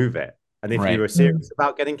can't move it. And if you Right. were Mm. serious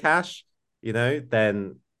about getting cash, you know,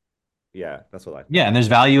 then yeah, that's what I Yeah. think. And there's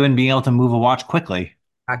value in being able to move a watch quickly.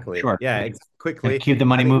 Exactly. Sure. Yeah, And quickly. keep the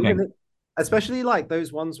money And moving. even especially like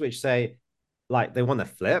those ones which say like they want to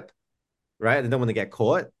flip, right? They don't want to get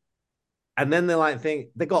caught. And then they're like think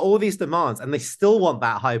they got all these demands and they still want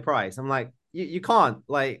that high price. I'm like, you can't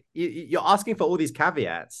like you're asking for all these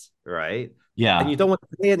caveats, right? And Yeah, you don't want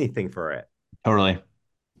to pay anything for it. totally.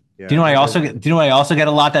 Do you know Yeah, what I there's also get? Do you know what I also get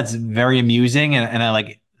a lot that's very amusing and I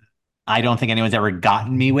like I don't think anyone's ever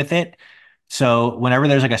gotten me with it. So whenever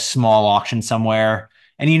there's like a small auction somewhere,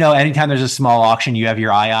 and anytime there's a small auction you have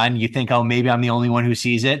your eye on, you think, oh, maybe I'm the only one who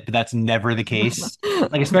sees it, but that's never the case.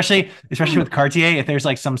 Like especially with Cartier, if there's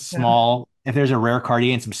like Yeah. if there's a rare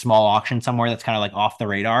Cartier in some small auction somewhere that's kind of like off the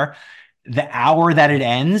radar, the hour that it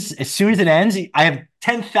ends, as soon as it ends, I have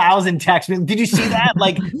 10,000 texts. Did you see that?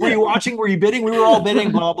 Like, were you watching? Were you bidding? We were all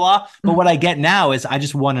bidding, blah, blah, blah. But what I get now is I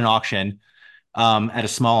just won an auction at a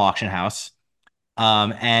small auction house.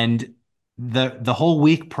 And the whole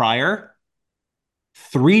week prior,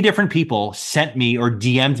 three different people sent me or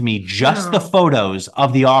DM'd me just the No. photos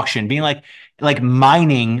of the auction, being like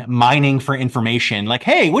mining for information. Like,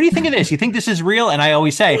 hey, what do you think of this? You think this is real? And I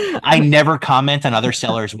always say, I never comment on other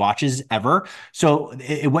sellers' watches ever. So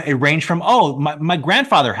it ranged from, oh, my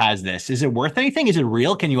grandfather has this. Is it worth anything? Is it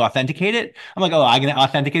real? Can you authenticate it? I'm like, oh, I can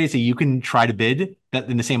authenticate it so you can try to bid that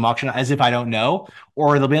in the same auction as if I don't know.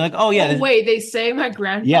 Or they'll be like, oh yeah, Oh, wait, they say my yeah,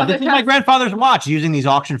 grandfather this is my has. grandfather's watch using these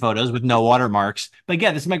auction photos with no watermarks. But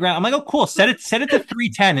yeah, this is my grand. I'm like, oh, cool. Set it to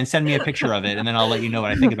 310 and send me a picture of it, and then I'll let you know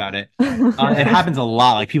what I think about it. It happens a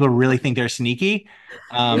lot. Like people really think they're sneaky.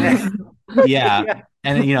 yeah. Yeah, Yeah.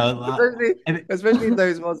 and especially especially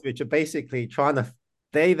those ones which are basically trying to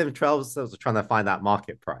they themselves are trying to find that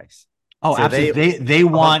market price. oh, So they absolutely.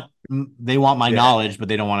 They want my yeah, knowledge, but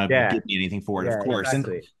they don't want to yeah, give me anything for it, of yeah, course. And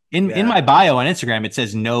exactly. in Yeah. my bio on Instagram, it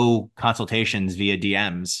says no consultations via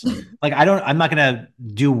DMs. Like I'm not gonna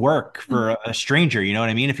do work for a stranger. You know what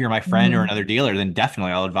I mean? If you're my friend or Mhm. another dealer, then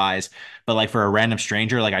definitely I'll advise. But like for a random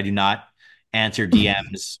stranger, like I do not answer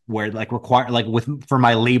DMs where like require like with for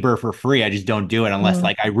my labor for free. I just don't do it unless Mhm.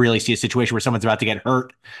 like I really see a situation where someone's about to get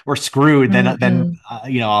hurt or screwed. Then Mhm.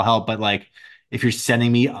 I'll help. But like if you're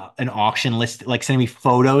sending me an auction list, like sending me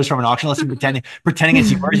photos from an auction list and pretending it's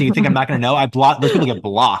yours, and you think I'm not going to know, I block those people get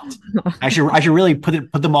blocked. I should really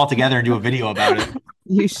put them all together and do a video about it.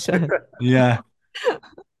 You should. Yeah.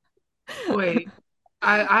 Wait,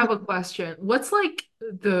 I have a question. What's like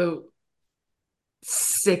the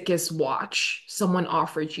sickest watch someone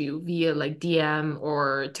offered you via like DM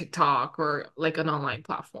or TikTok or like an online I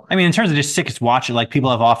platform? mean, in terms of just sickest watch, like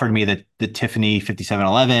people have offered me the Tiffany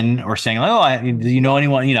 5711 or saying like, oh, do you know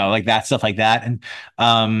anyone, like that stuff like that. And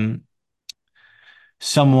um,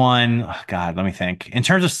 someone, oh God, let me think. In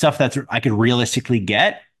terms of stuff that's I could realistically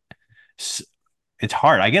get, it's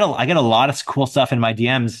hard. I get a lot of cool stuff in my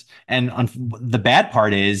DMs, and the bad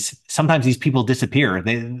part is sometimes these people disappear.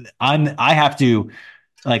 I have to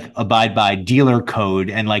like abide by dealer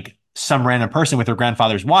code, and like some random person with their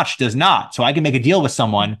grandfather's watch does not. So I can make a deal with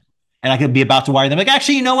someone, and I could be about to wire them like,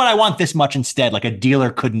 actually, you know what? I want this much instead. Like a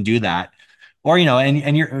dealer couldn't do that. Or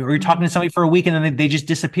and you're talking to somebody for a week and then they just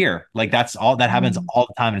disappear. Like that's all that happens Mhm. all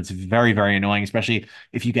the time, and it's very very annoying, especially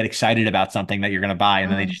if you get excited about something that you're going to buy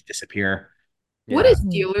and then they Mhm. just disappear. What Yeah. is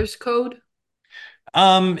dealer's code?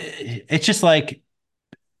 It's just like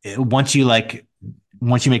once you like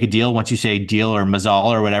once you make a deal, once you say deal or mazal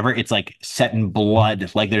or whatever, it's like set in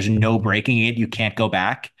blood. Like there's no breaking it. You can't go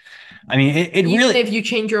back. I mean, it Even really if you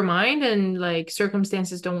change your mind and like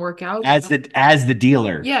circumstances don't work out? as the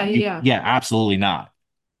dealer, Yeah, yeah. yeah, absolutely not.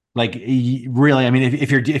 Like really, I mean,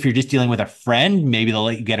 if you're just dealing with a friend, maybe they'll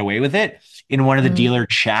let you get away with it. In one of the Mhm. dealer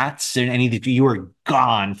chats and you are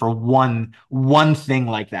gone for one thing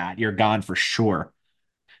like that. You're gone for sure.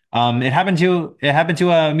 It happened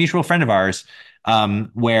to a mutual friend of ours,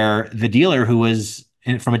 where the dealer who was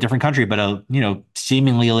from a different country, but a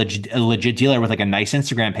seemingly a legit dealer with like a nice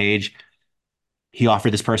Instagram page, he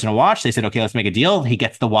offered this person a watch. They said, okay, let's make a deal. He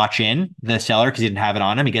gets the watch in, the seller, because he didn't have it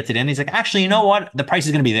on him. He gets it in. He's like, actually, you know what? The price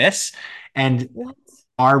is going to be this. And What?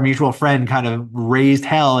 our mutual friend kind of raised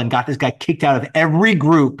hell and got this guy kicked out of every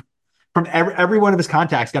group from every one of his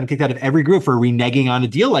contacts, got him kicked out of every group for reneging on a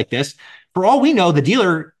deal like this. For all we know, the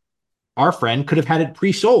dealer, our friend, could have had it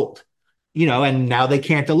pre-sold, and now they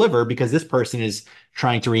can't deliver because this person is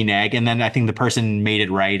trying to renege. And then I think the person made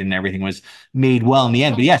it right and everything was made well in the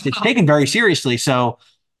end. But yes, it's taken very seriously. So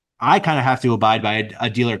I kind of have to abide by a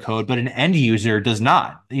dealer code, but an end user does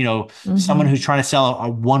not. Someone who's trying to sell a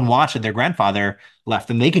one watch that their grandfather left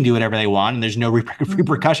them, they can do whatever they want, and there's no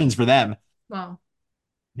repercussions for them. Wow.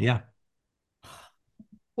 Yeah.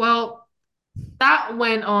 Well, that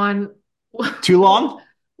went on Too long?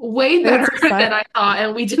 way better than I thought,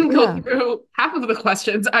 and we didn't go Yeah. through half of the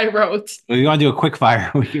questions I wrote. If you want to do a quick fire,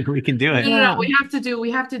 we can do it. No, we have to do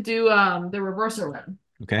the reverse round.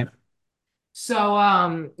 Okay.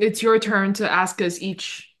 So it's your turn to ask us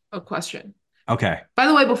each a question. Okay. By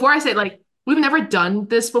the way, before I say, like, we've never done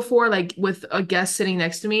this before, like with a guest sitting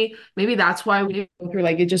next to me. Maybe that's why we didn't go through,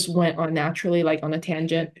 like, it just went on naturally, like on a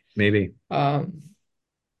tangent. Maybe. Um,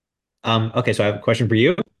 Okay, so I have a question for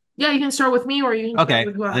you. yeah, you can start with me, or you can Okay. start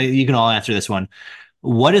with whoever. You can all answer this one.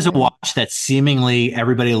 What is a watch that seemingly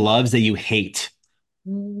everybody loves that you hate?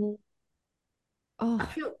 Oh,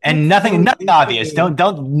 And nothing obvious.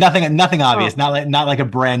 Nothing obvious. Oh. Not like a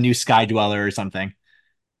brand new Sky Dweller or something.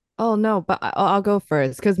 oh no, but I'll go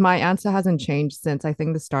first because my answer hasn't changed since I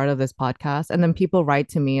think the start of this podcast. And then people write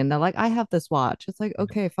to me and they're like, I have this watch. It's like,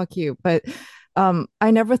 okay, fuck you. But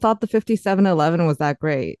I never thought the 5711 was that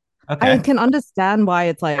great. I Okay. can understand why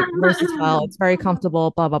it's like versatile, it's very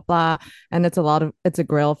comfortable, blah blah blah, and it's a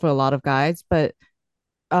grill for a lot of guys, but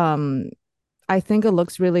um I think it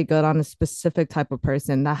looks really good on a specific type of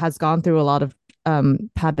person that has gone through a lot of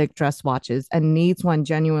Patek dress watches and needs one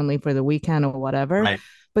genuinely for the weekend or whatever. Right.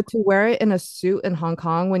 But to wear it in a suit in Hong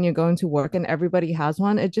Kong when you're going to work and everybody has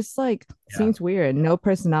one, it just like Yeah. seems weird. No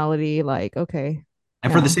personality, like, okay.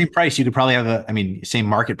 And for the same price, you could probably have same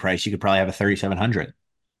market price, you could probably have a 3700,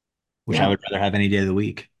 which I would rather have any day of the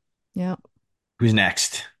week. Yeah. Who's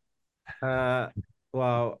next?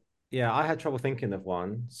 Well, yeah, I had trouble thinking of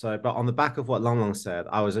one. So, but on the back of what Long Long said,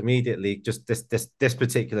 I was immediately just this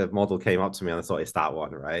particular model came up to me and I thought it's that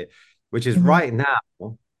one, right? Which is right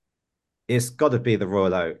now, it's got to be the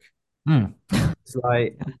Royal Oak. It's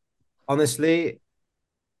like, honestly,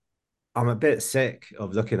 I'm a bit sick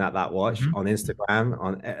of looking at that watch on Instagram,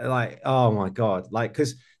 on like, oh my God, like,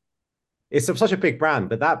 because it's such a big brand,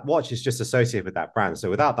 but that watch is just associated with that brand. So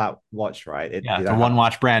without that watch, right? It's a one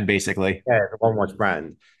watch brand, basically. Yeah, it's a one watch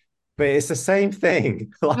brand. But it's the same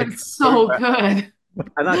thing. Like, it's so good.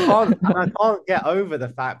 And I can't get over the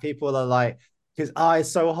fact people are like, because it's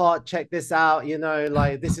so hot, check this out,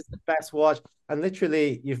 like this is the best watch. And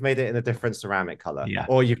literally you've made it in a different ceramic color. Yeah.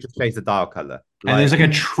 Or you've just changed the dial color. And there's like a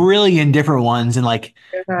trillion different ones, and like,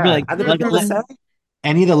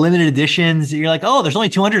 any of the limited editions, you're like, oh, there's only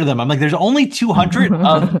 200 of them. I'm like, there's only 200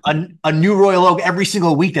 of a new Royal Oak every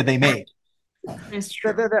single week that they make. It's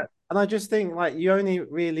true. And I just think, like,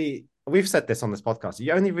 we've said this on this podcast,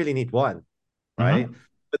 you only really need one, right?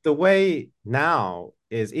 But the way now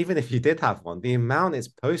is, even if you did have one, the amount it's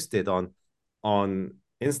posted on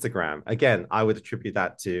Instagram, again, I would attribute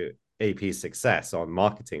that to AP's success on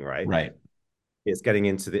marketing, right? Right. It's getting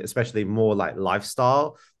into especially more like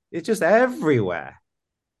lifestyle. It's just everywhere.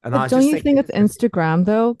 And but don't you think it's Instagram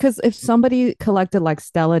though? Because if somebody collected like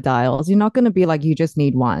Stella dials, you're not going to be like, you just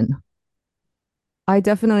need one. I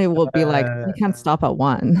definitely will be like, you can't stop at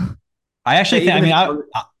one. I actually think,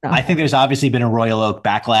 I think there's obviously been a Royal Oak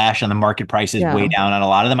backlash and the market price is way down on a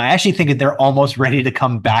lot of them. I actually think that they're almost ready to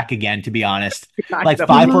come back again, to be honest. Like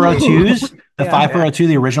 5402s, the 5402,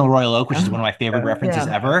 the original Royal Oak, which is one of my favorite references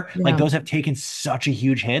ever. Like those have taken such a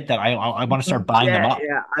huge hit that I want to start buying them up.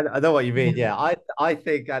 Yeah, I know what you mean. Yeah, I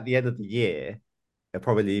think at the end of the year, it'll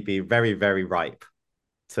probably be very, very ripe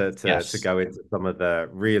to go into some of the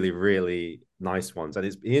really, really nice ones. And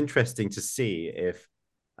it's interesting to see if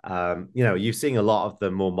you're seeing a lot of the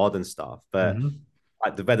more modern stuff, but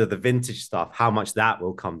like the vintage stuff, how much that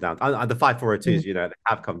will come down. And the 5402s, they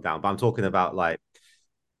have come down, but I'm talking about like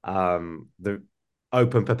the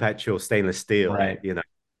open perpetual stainless steel,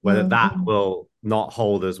 whether that will not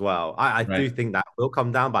hold as well. I do think that will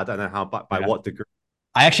come down, but I don't know how, by what degree.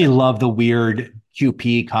 I actually love the weird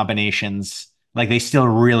QP combinations. Like they still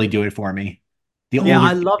really do it for me.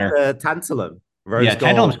 I love the tantalum. Rose gold,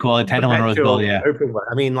 tantalum's cool. Tantalum and rose gold, open.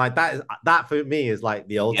 I mean, like that for me is like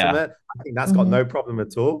the ultimate. I think that's got no problem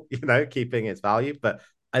at all, keeping its value. But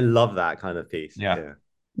I love that kind of piece.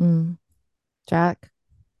 True. Jack?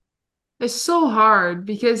 It's so hard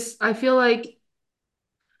because I feel like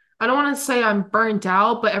I don't want to say I'm burnt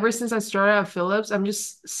out, but ever since I started at Philips, I'm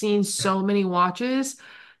just seeing so many watches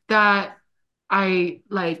that I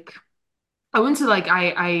like. I wouldn't say like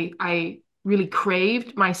I really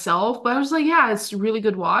craved myself, but I was like, yeah, it's a really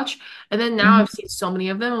good watch. And then now Hmm. I've seen so many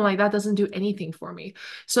of them, I'm like, that doesn't do anything for me.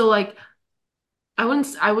 So like I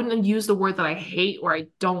wouldn't use the word that I hate or I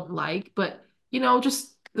don't like, but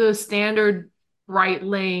just the standard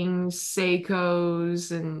Breitlings,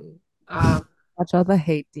 Seikos, and Watch all the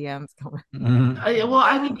hate DMs coming. Mhm. well,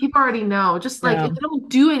 I mean, people already know. Just like Yeah. they don't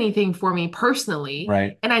do anything for me personally,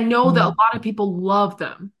 Right. and I know that a Hmm. lot of people love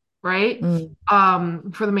them, right?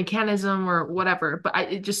 Mm. For the mechanism or whatever, but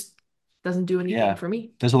it just doesn't do anything Yeah. for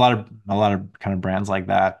me. There's a lot of kind of brands like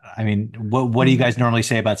that. I mean, what do you Mm. guys normally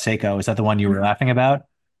say about Seiko? Is that the one you were laughing about?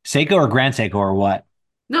 Seiko or Grand Seiko or what?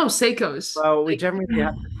 No, Seikos. Well, we Like, generally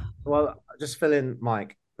have, well, just fill in,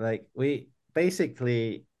 Mike. Like, we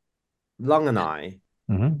basically, Long and I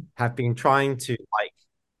Hmm. have been trying to like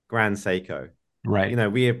Grand Seiko.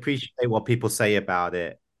 Right. We appreciate what people say about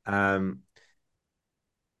it,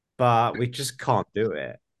 but we just can't do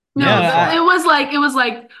it. no, And Yeah. it was like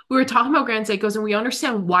we were talking about Grand Seikos, and we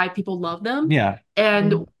understand why people love them Yeah.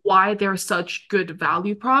 and Mm. why they're such good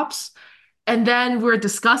value props. And then we're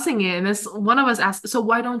discussing it, and this one of us asked, "So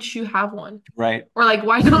why don't you have one?" Right. Or like,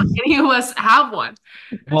 why don't any of us have one?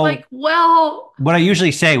 It's Well, like, well, what I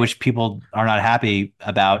usually say, which people are not happy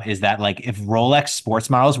about, is that like if Rolex sports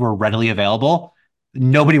models were readily available,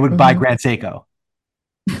 nobody would buy Hmm. Grand Seiko.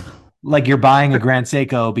 Like you're buying a Grand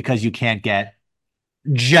Seiko because you can't get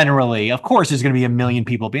generally, of course, there's going to be a million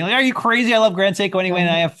people being like, "Are you crazy? I love Grand Seiko anyway, and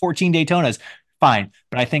I Right. have 14 Daytonas." Fine,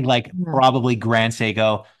 but I think like Yeah. probably Grand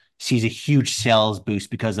Seiko sees a huge sales boost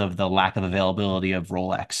because of the lack of availability of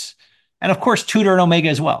Rolex, and of course Tudor and Omega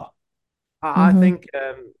as well. I Hmm. think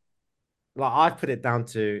like I've put it down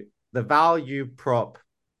to the value prop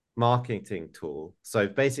marketing tool. So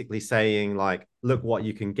basically saying like, look what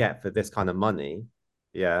you can get for this kind of money.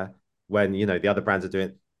 Yeah. When the other brands are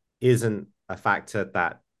doing isn't a factor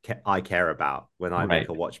that I care about when I make Right,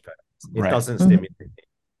 a watch purchase. It right, doesn't Hmm. stimulate me.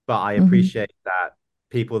 But I Hmm. appreciate that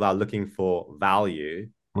people that are looking for value,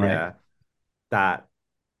 right, yeah, that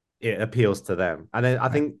it appeals to them. And then I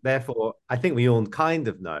right. think, therefore, I think we all kind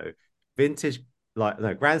of know vintage, like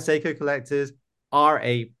no, Grand Seiko collectors are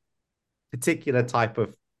a particular type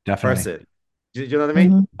of Definitely. person. Do you know what I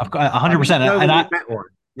mean? Hmm. Of course, Like you 100%. know And when I, you've met one,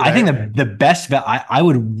 you I think know? the best I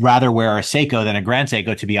would rather wear a Seiko than a Grand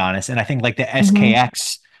Seiko, to be honest. And I think like the Hmm.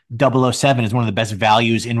 SKX 007 is one of the best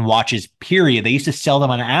values in watches, period. They used to sell them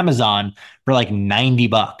on Amazon for like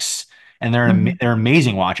 $90. And Hmm. they're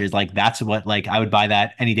amazing watches. Like that's what like I would buy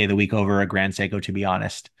that any day of the week over a Grand Seiko, to be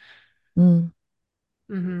honest. Mm.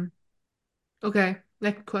 hmm. Okay.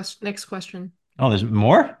 Next question. Oh, there's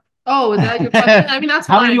more? Oh, is that your question? I mean, that's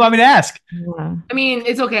How many do you want fine. me to ask? Yeah. I mean,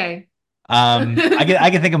 it's okay. I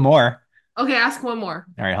can think of more. Okay, ask one more.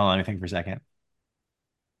 All right, hold on, let me think for a second.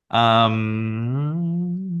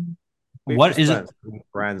 We've What just is it? burnt so many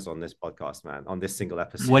brands on this podcast, man, on this single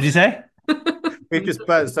What'd episode. you say? We've just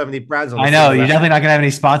burnt so many brands on a I know single you're episode. definitely not gonna have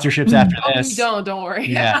any sponsorships after Oh, we this. don't worry.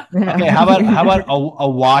 Yeah. Okay. How about Yeah. a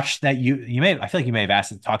watch that you may I feel like you may have asked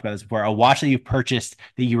to talk about this before. A watch that you purchased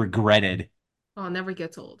that you regretted. Oh, never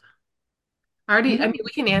gets old. I mean,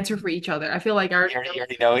 we can answer for each other. I feel like You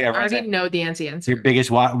already know I everyone's already know Dan's your answer. biggest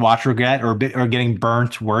watch regret or getting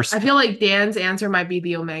burnt I worst. feel like Dan's answer might be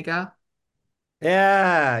the Omega.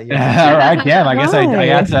 Yeah, All yeah, right. Damn. I guess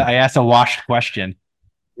Why? I asked a washed question.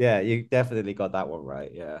 yeah. You definitely got that one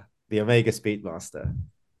right. Yeah, the Omega Speedmaster.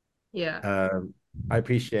 Yeah. Um, I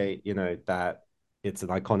appreciate that it's an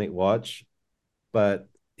iconic watch, but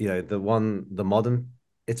the modern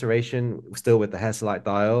iteration, still with the Hesalite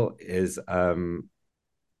dial, is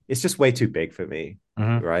it's just way too big for me,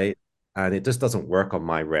 Hmm. right? And it just doesn't work on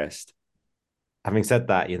my wrist. Having said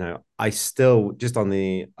that, I still just on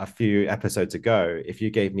the a few episodes ago, if you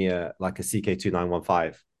gave me a like a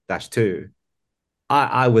CK2915-2,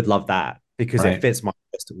 I would love that because it Right. fits my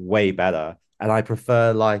wrist way better. And I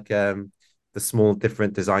prefer like the small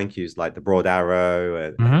different design cues like the broad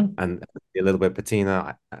arrow Hmm. and a little bit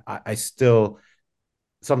patina. I still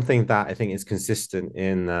something that I think is consistent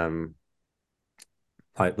in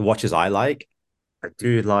like the watches I like. I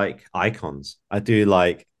do like icons. I do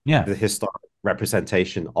like Yeah. the historic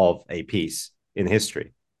representation of a piece in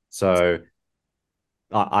history. So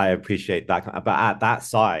I appreciate that. But at that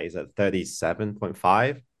size, at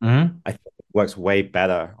 37.5, Hmm. I think it works way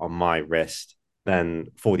better on my wrist than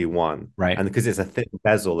 41. Right. And because it's a thin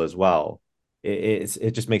bezel as well,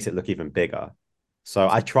 it just makes it look even bigger. So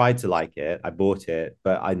I tried to like it. I bought it,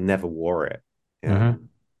 but I never wore it. Yeah. Hmm.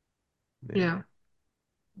 Yeah. Yeah.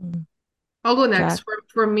 Mm. I'll go next. Jack.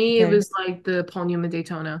 For me, it Okay. was like the Paul Newman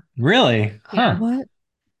Daytona. Really? Yeah. Huh. What?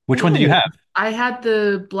 Which one did you Why? have? I had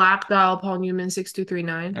the black dial Paul Newman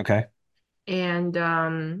 6239, Okay. and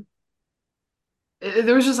there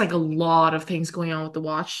was just like a lot of things going on with the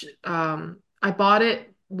watch. I bought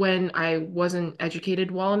it when I wasn't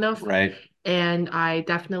educated well enough, Right. and I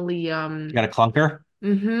definitely You got a clunker? I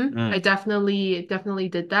Mm. definitely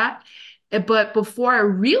did that. But before I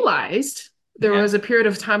realized, there Yeah. was a period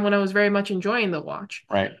of time when I was very much enjoying the watch.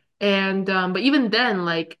 Right. And but even then,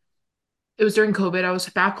 like it was during COVID, I was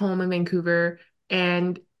back home in Vancouver,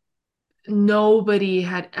 and nobody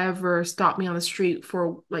had ever stopped me on the street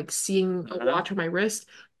for like seeing a watch on my wrist,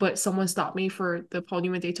 but someone stopped me for the Paul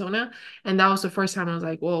Newman Daytona. And that was the first time I was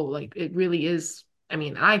like, whoa, like it really is, I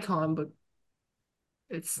mean, an icon, but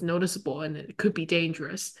it's noticeable and it could be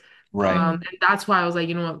dangerous. Right. And that's why I was like,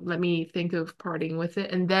 you know what, let me think of parting with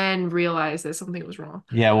it, and then realize that something was wrong.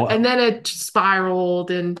 Yeah. And Well, then it spiraled,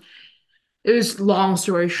 and it was long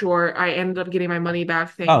story short, I ended up getting my money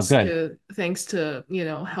back oh, good. thanks to,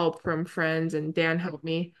 help from friends, and Dan helped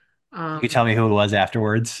me. You can Um, tell me who it was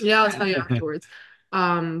afterwards. yeah, I'll tell you afterwards.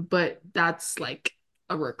 But that's like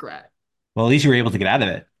a regret. Well, at least you were able to get out of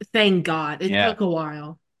it. Thank God. It Yeah. took a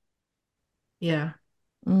while. Yeah.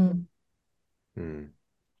 Mm. Hmm.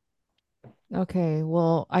 Okay.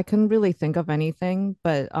 Well, I couldn't really think of anything,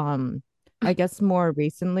 but I guess more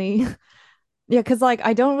recently. Yeah, because like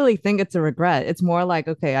I don't really think it's a regret. It's more like,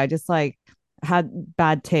 okay, I just like had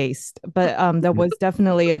bad taste. But there was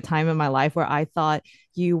definitely a time in my life where I thought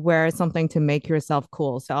you wear something to make yourself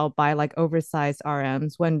cool. So I'll buy like oversized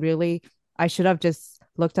RMs when really I should have just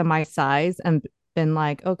looked at my size and been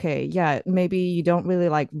like, okay, yeah, maybe you don't really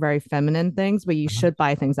like very feminine things, but you Mhm. should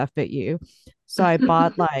buy things that fit you. So I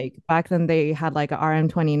bought like back then they had like a RM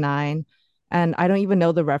 29, and I don't even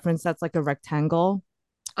know the reference. That's like a rectangle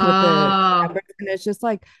with the Uh, numbers, and it's just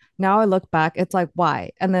like now I look back, it's like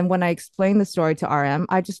why? And then when I explain the story to RM,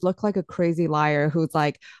 I just look like a crazy liar who's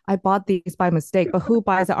like, I bought these by mistake, but who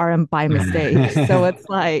buys an RM by mistake? So it's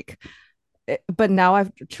like, but now I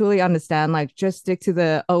truly understand, like just stick to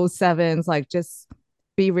the O sevens, like just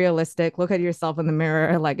be realistic, look at yourself in the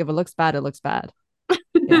mirror, like if it looks bad, it looks bad.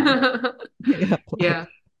 Yeah. Yeah. yeah,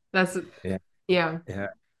 that's Yeah. yeah. Yeah.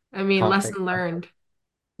 I mean, Can't think. lesson learned.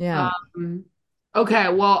 Yeah. Um,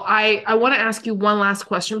 okay, well, I want to ask you one last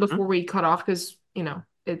question before we cut off because,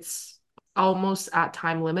 it's almost at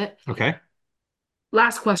time limit. Okay.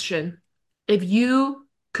 Last question. If you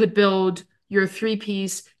could build your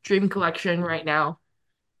three-piece dream collection right now,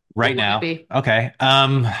 Right what would it now. be? Okay.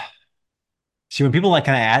 See, when people like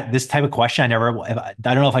kind of ask this type of question, I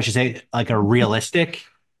don't know if I should say like a realistic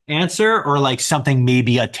answer or like something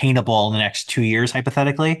maybe attainable in the next 2 years,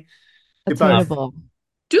 hypothetically. Do both. Attainable.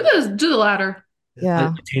 Do the latter.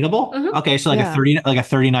 Yeah. Attainable? Hmm. Okay, so like a Yeah. 30, like a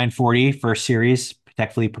 3940 for series,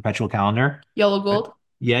 tactfully perpetual calendar. Yellow Right. gold.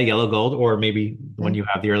 Yeah, yellow gold, or maybe when Okay. you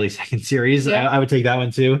have the early second series. I, Yeah. I would take that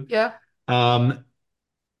one too. Yeah. Um,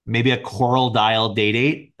 Maybe a coral dial date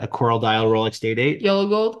eight, a coral dial Rolex date eight, Yellow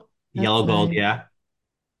gold. That's yellow gold, nice. yeah.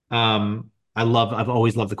 I've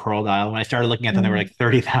always loved the coral dial. When I started looking at them, they were Mm, like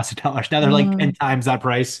 $30,000. Now they're like 10 mm, times that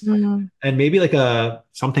price. mm, And maybe like a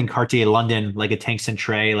something Cartier London, like a tank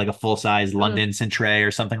cintre, like a full size Mm, London cintre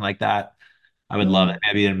or something like that. I would love it. mm.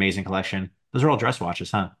 That'd be an amazing collection. Those are all dress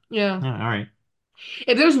watches, huh? yeah. Yeah, all right.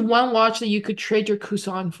 If there's one watch that you could trade your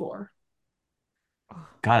Kusan for,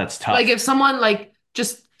 God, it's like tough. if someone like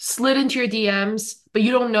just slid into your DMs, but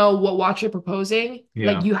you don't know what watch you're proposing, like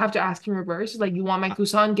Yeah. you have to ask in reverse. Like, you want my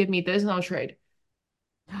Kusan? Give me this and I'll trade.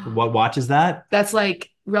 What watch is that? That's like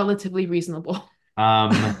relatively reasonable.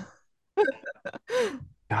 Um,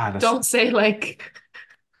 God, Don't say like,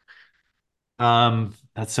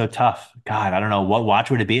 that's so tough. God, I don't know. What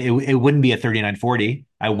watch would it be? It wouldn't be a 3940.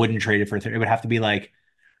 I wouldn't trade it for 30. It would have to be like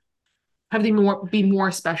have they be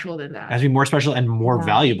more special than it has that. to be more special and more Yeah.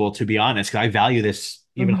 valuable, to be honest, because I value this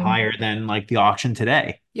even Hmm. higher than like the auction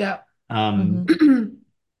today. Yeah. Um, Hmm.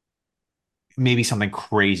 Maybe something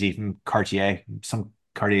crazy from Cartier, some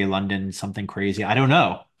Cartier London, something crazy. I don't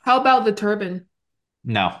know. How about the turban?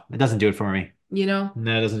 No, it doesn't do it for me. You know,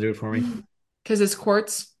 No, it doesn't do it for me. because it's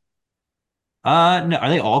quartz. No, are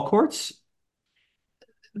they all quartz?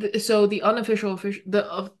 So the unofficial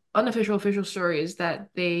official story is that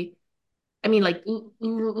I mean, like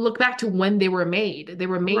look back to when they were made. They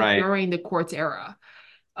were made Right. during the quartz era.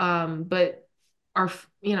 But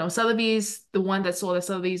Sotheby's, the one that sold at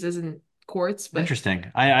Sotheby's isn't quartz, but Interesting.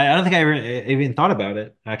 I don't think I ever even thought about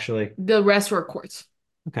it, actually. the rest were quartz.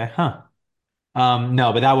 Okay, huh.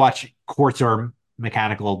 No, but that watch, quartz or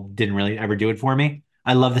mechanical, didn't really ever do it for me.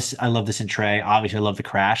 I love this. I love this in tray. Obviously, I love the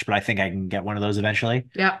crash, but I think I can get one of those eventually.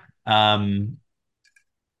 Yeah. Um,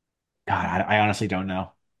 God, I honestly don't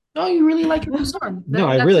know. Oh, you really like your Busan. No,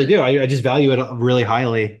 I That's really it. do. I just value it really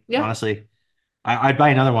highly, Yeah. honestly. I'd buy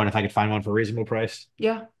another one if I could find one for a reasonable price.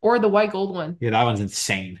 Yeah. Or the white gold one. Yeah, that one's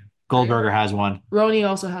insane. Goldberger has one. Roni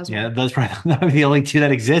also has Yeah, one. those probably the only two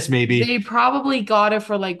that exist, maybe. They probably got it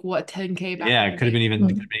for like what, 10K back Yeah, in it the could have been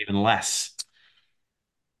day. even less.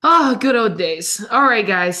 Ah, good old days. All right,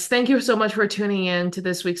 guys. Thank you so much for tuning in to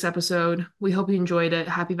this week's episode. We hope you enjoyed it.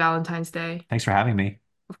 Happy Valentine's Day. Thanks for having me.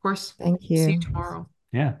 Of course. Thank See you you. tomorrow.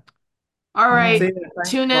 Yeah. All right. See you. Thanks,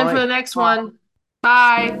 Tune in for the Mike. next one.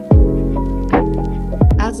 Bye.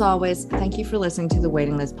 As always, thank you for listening to the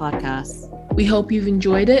Waiting List podcast. We hope you've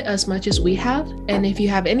enjoyed it as much as we have. And if you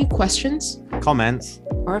have any questions, Comments.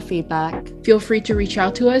 Or feedback. feel free to reach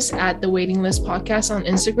out to us at the Waiting List Podcast on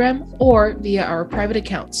Instagram or via our private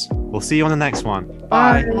accounts. We'll see you on the next one.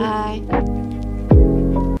 Bye. Bye.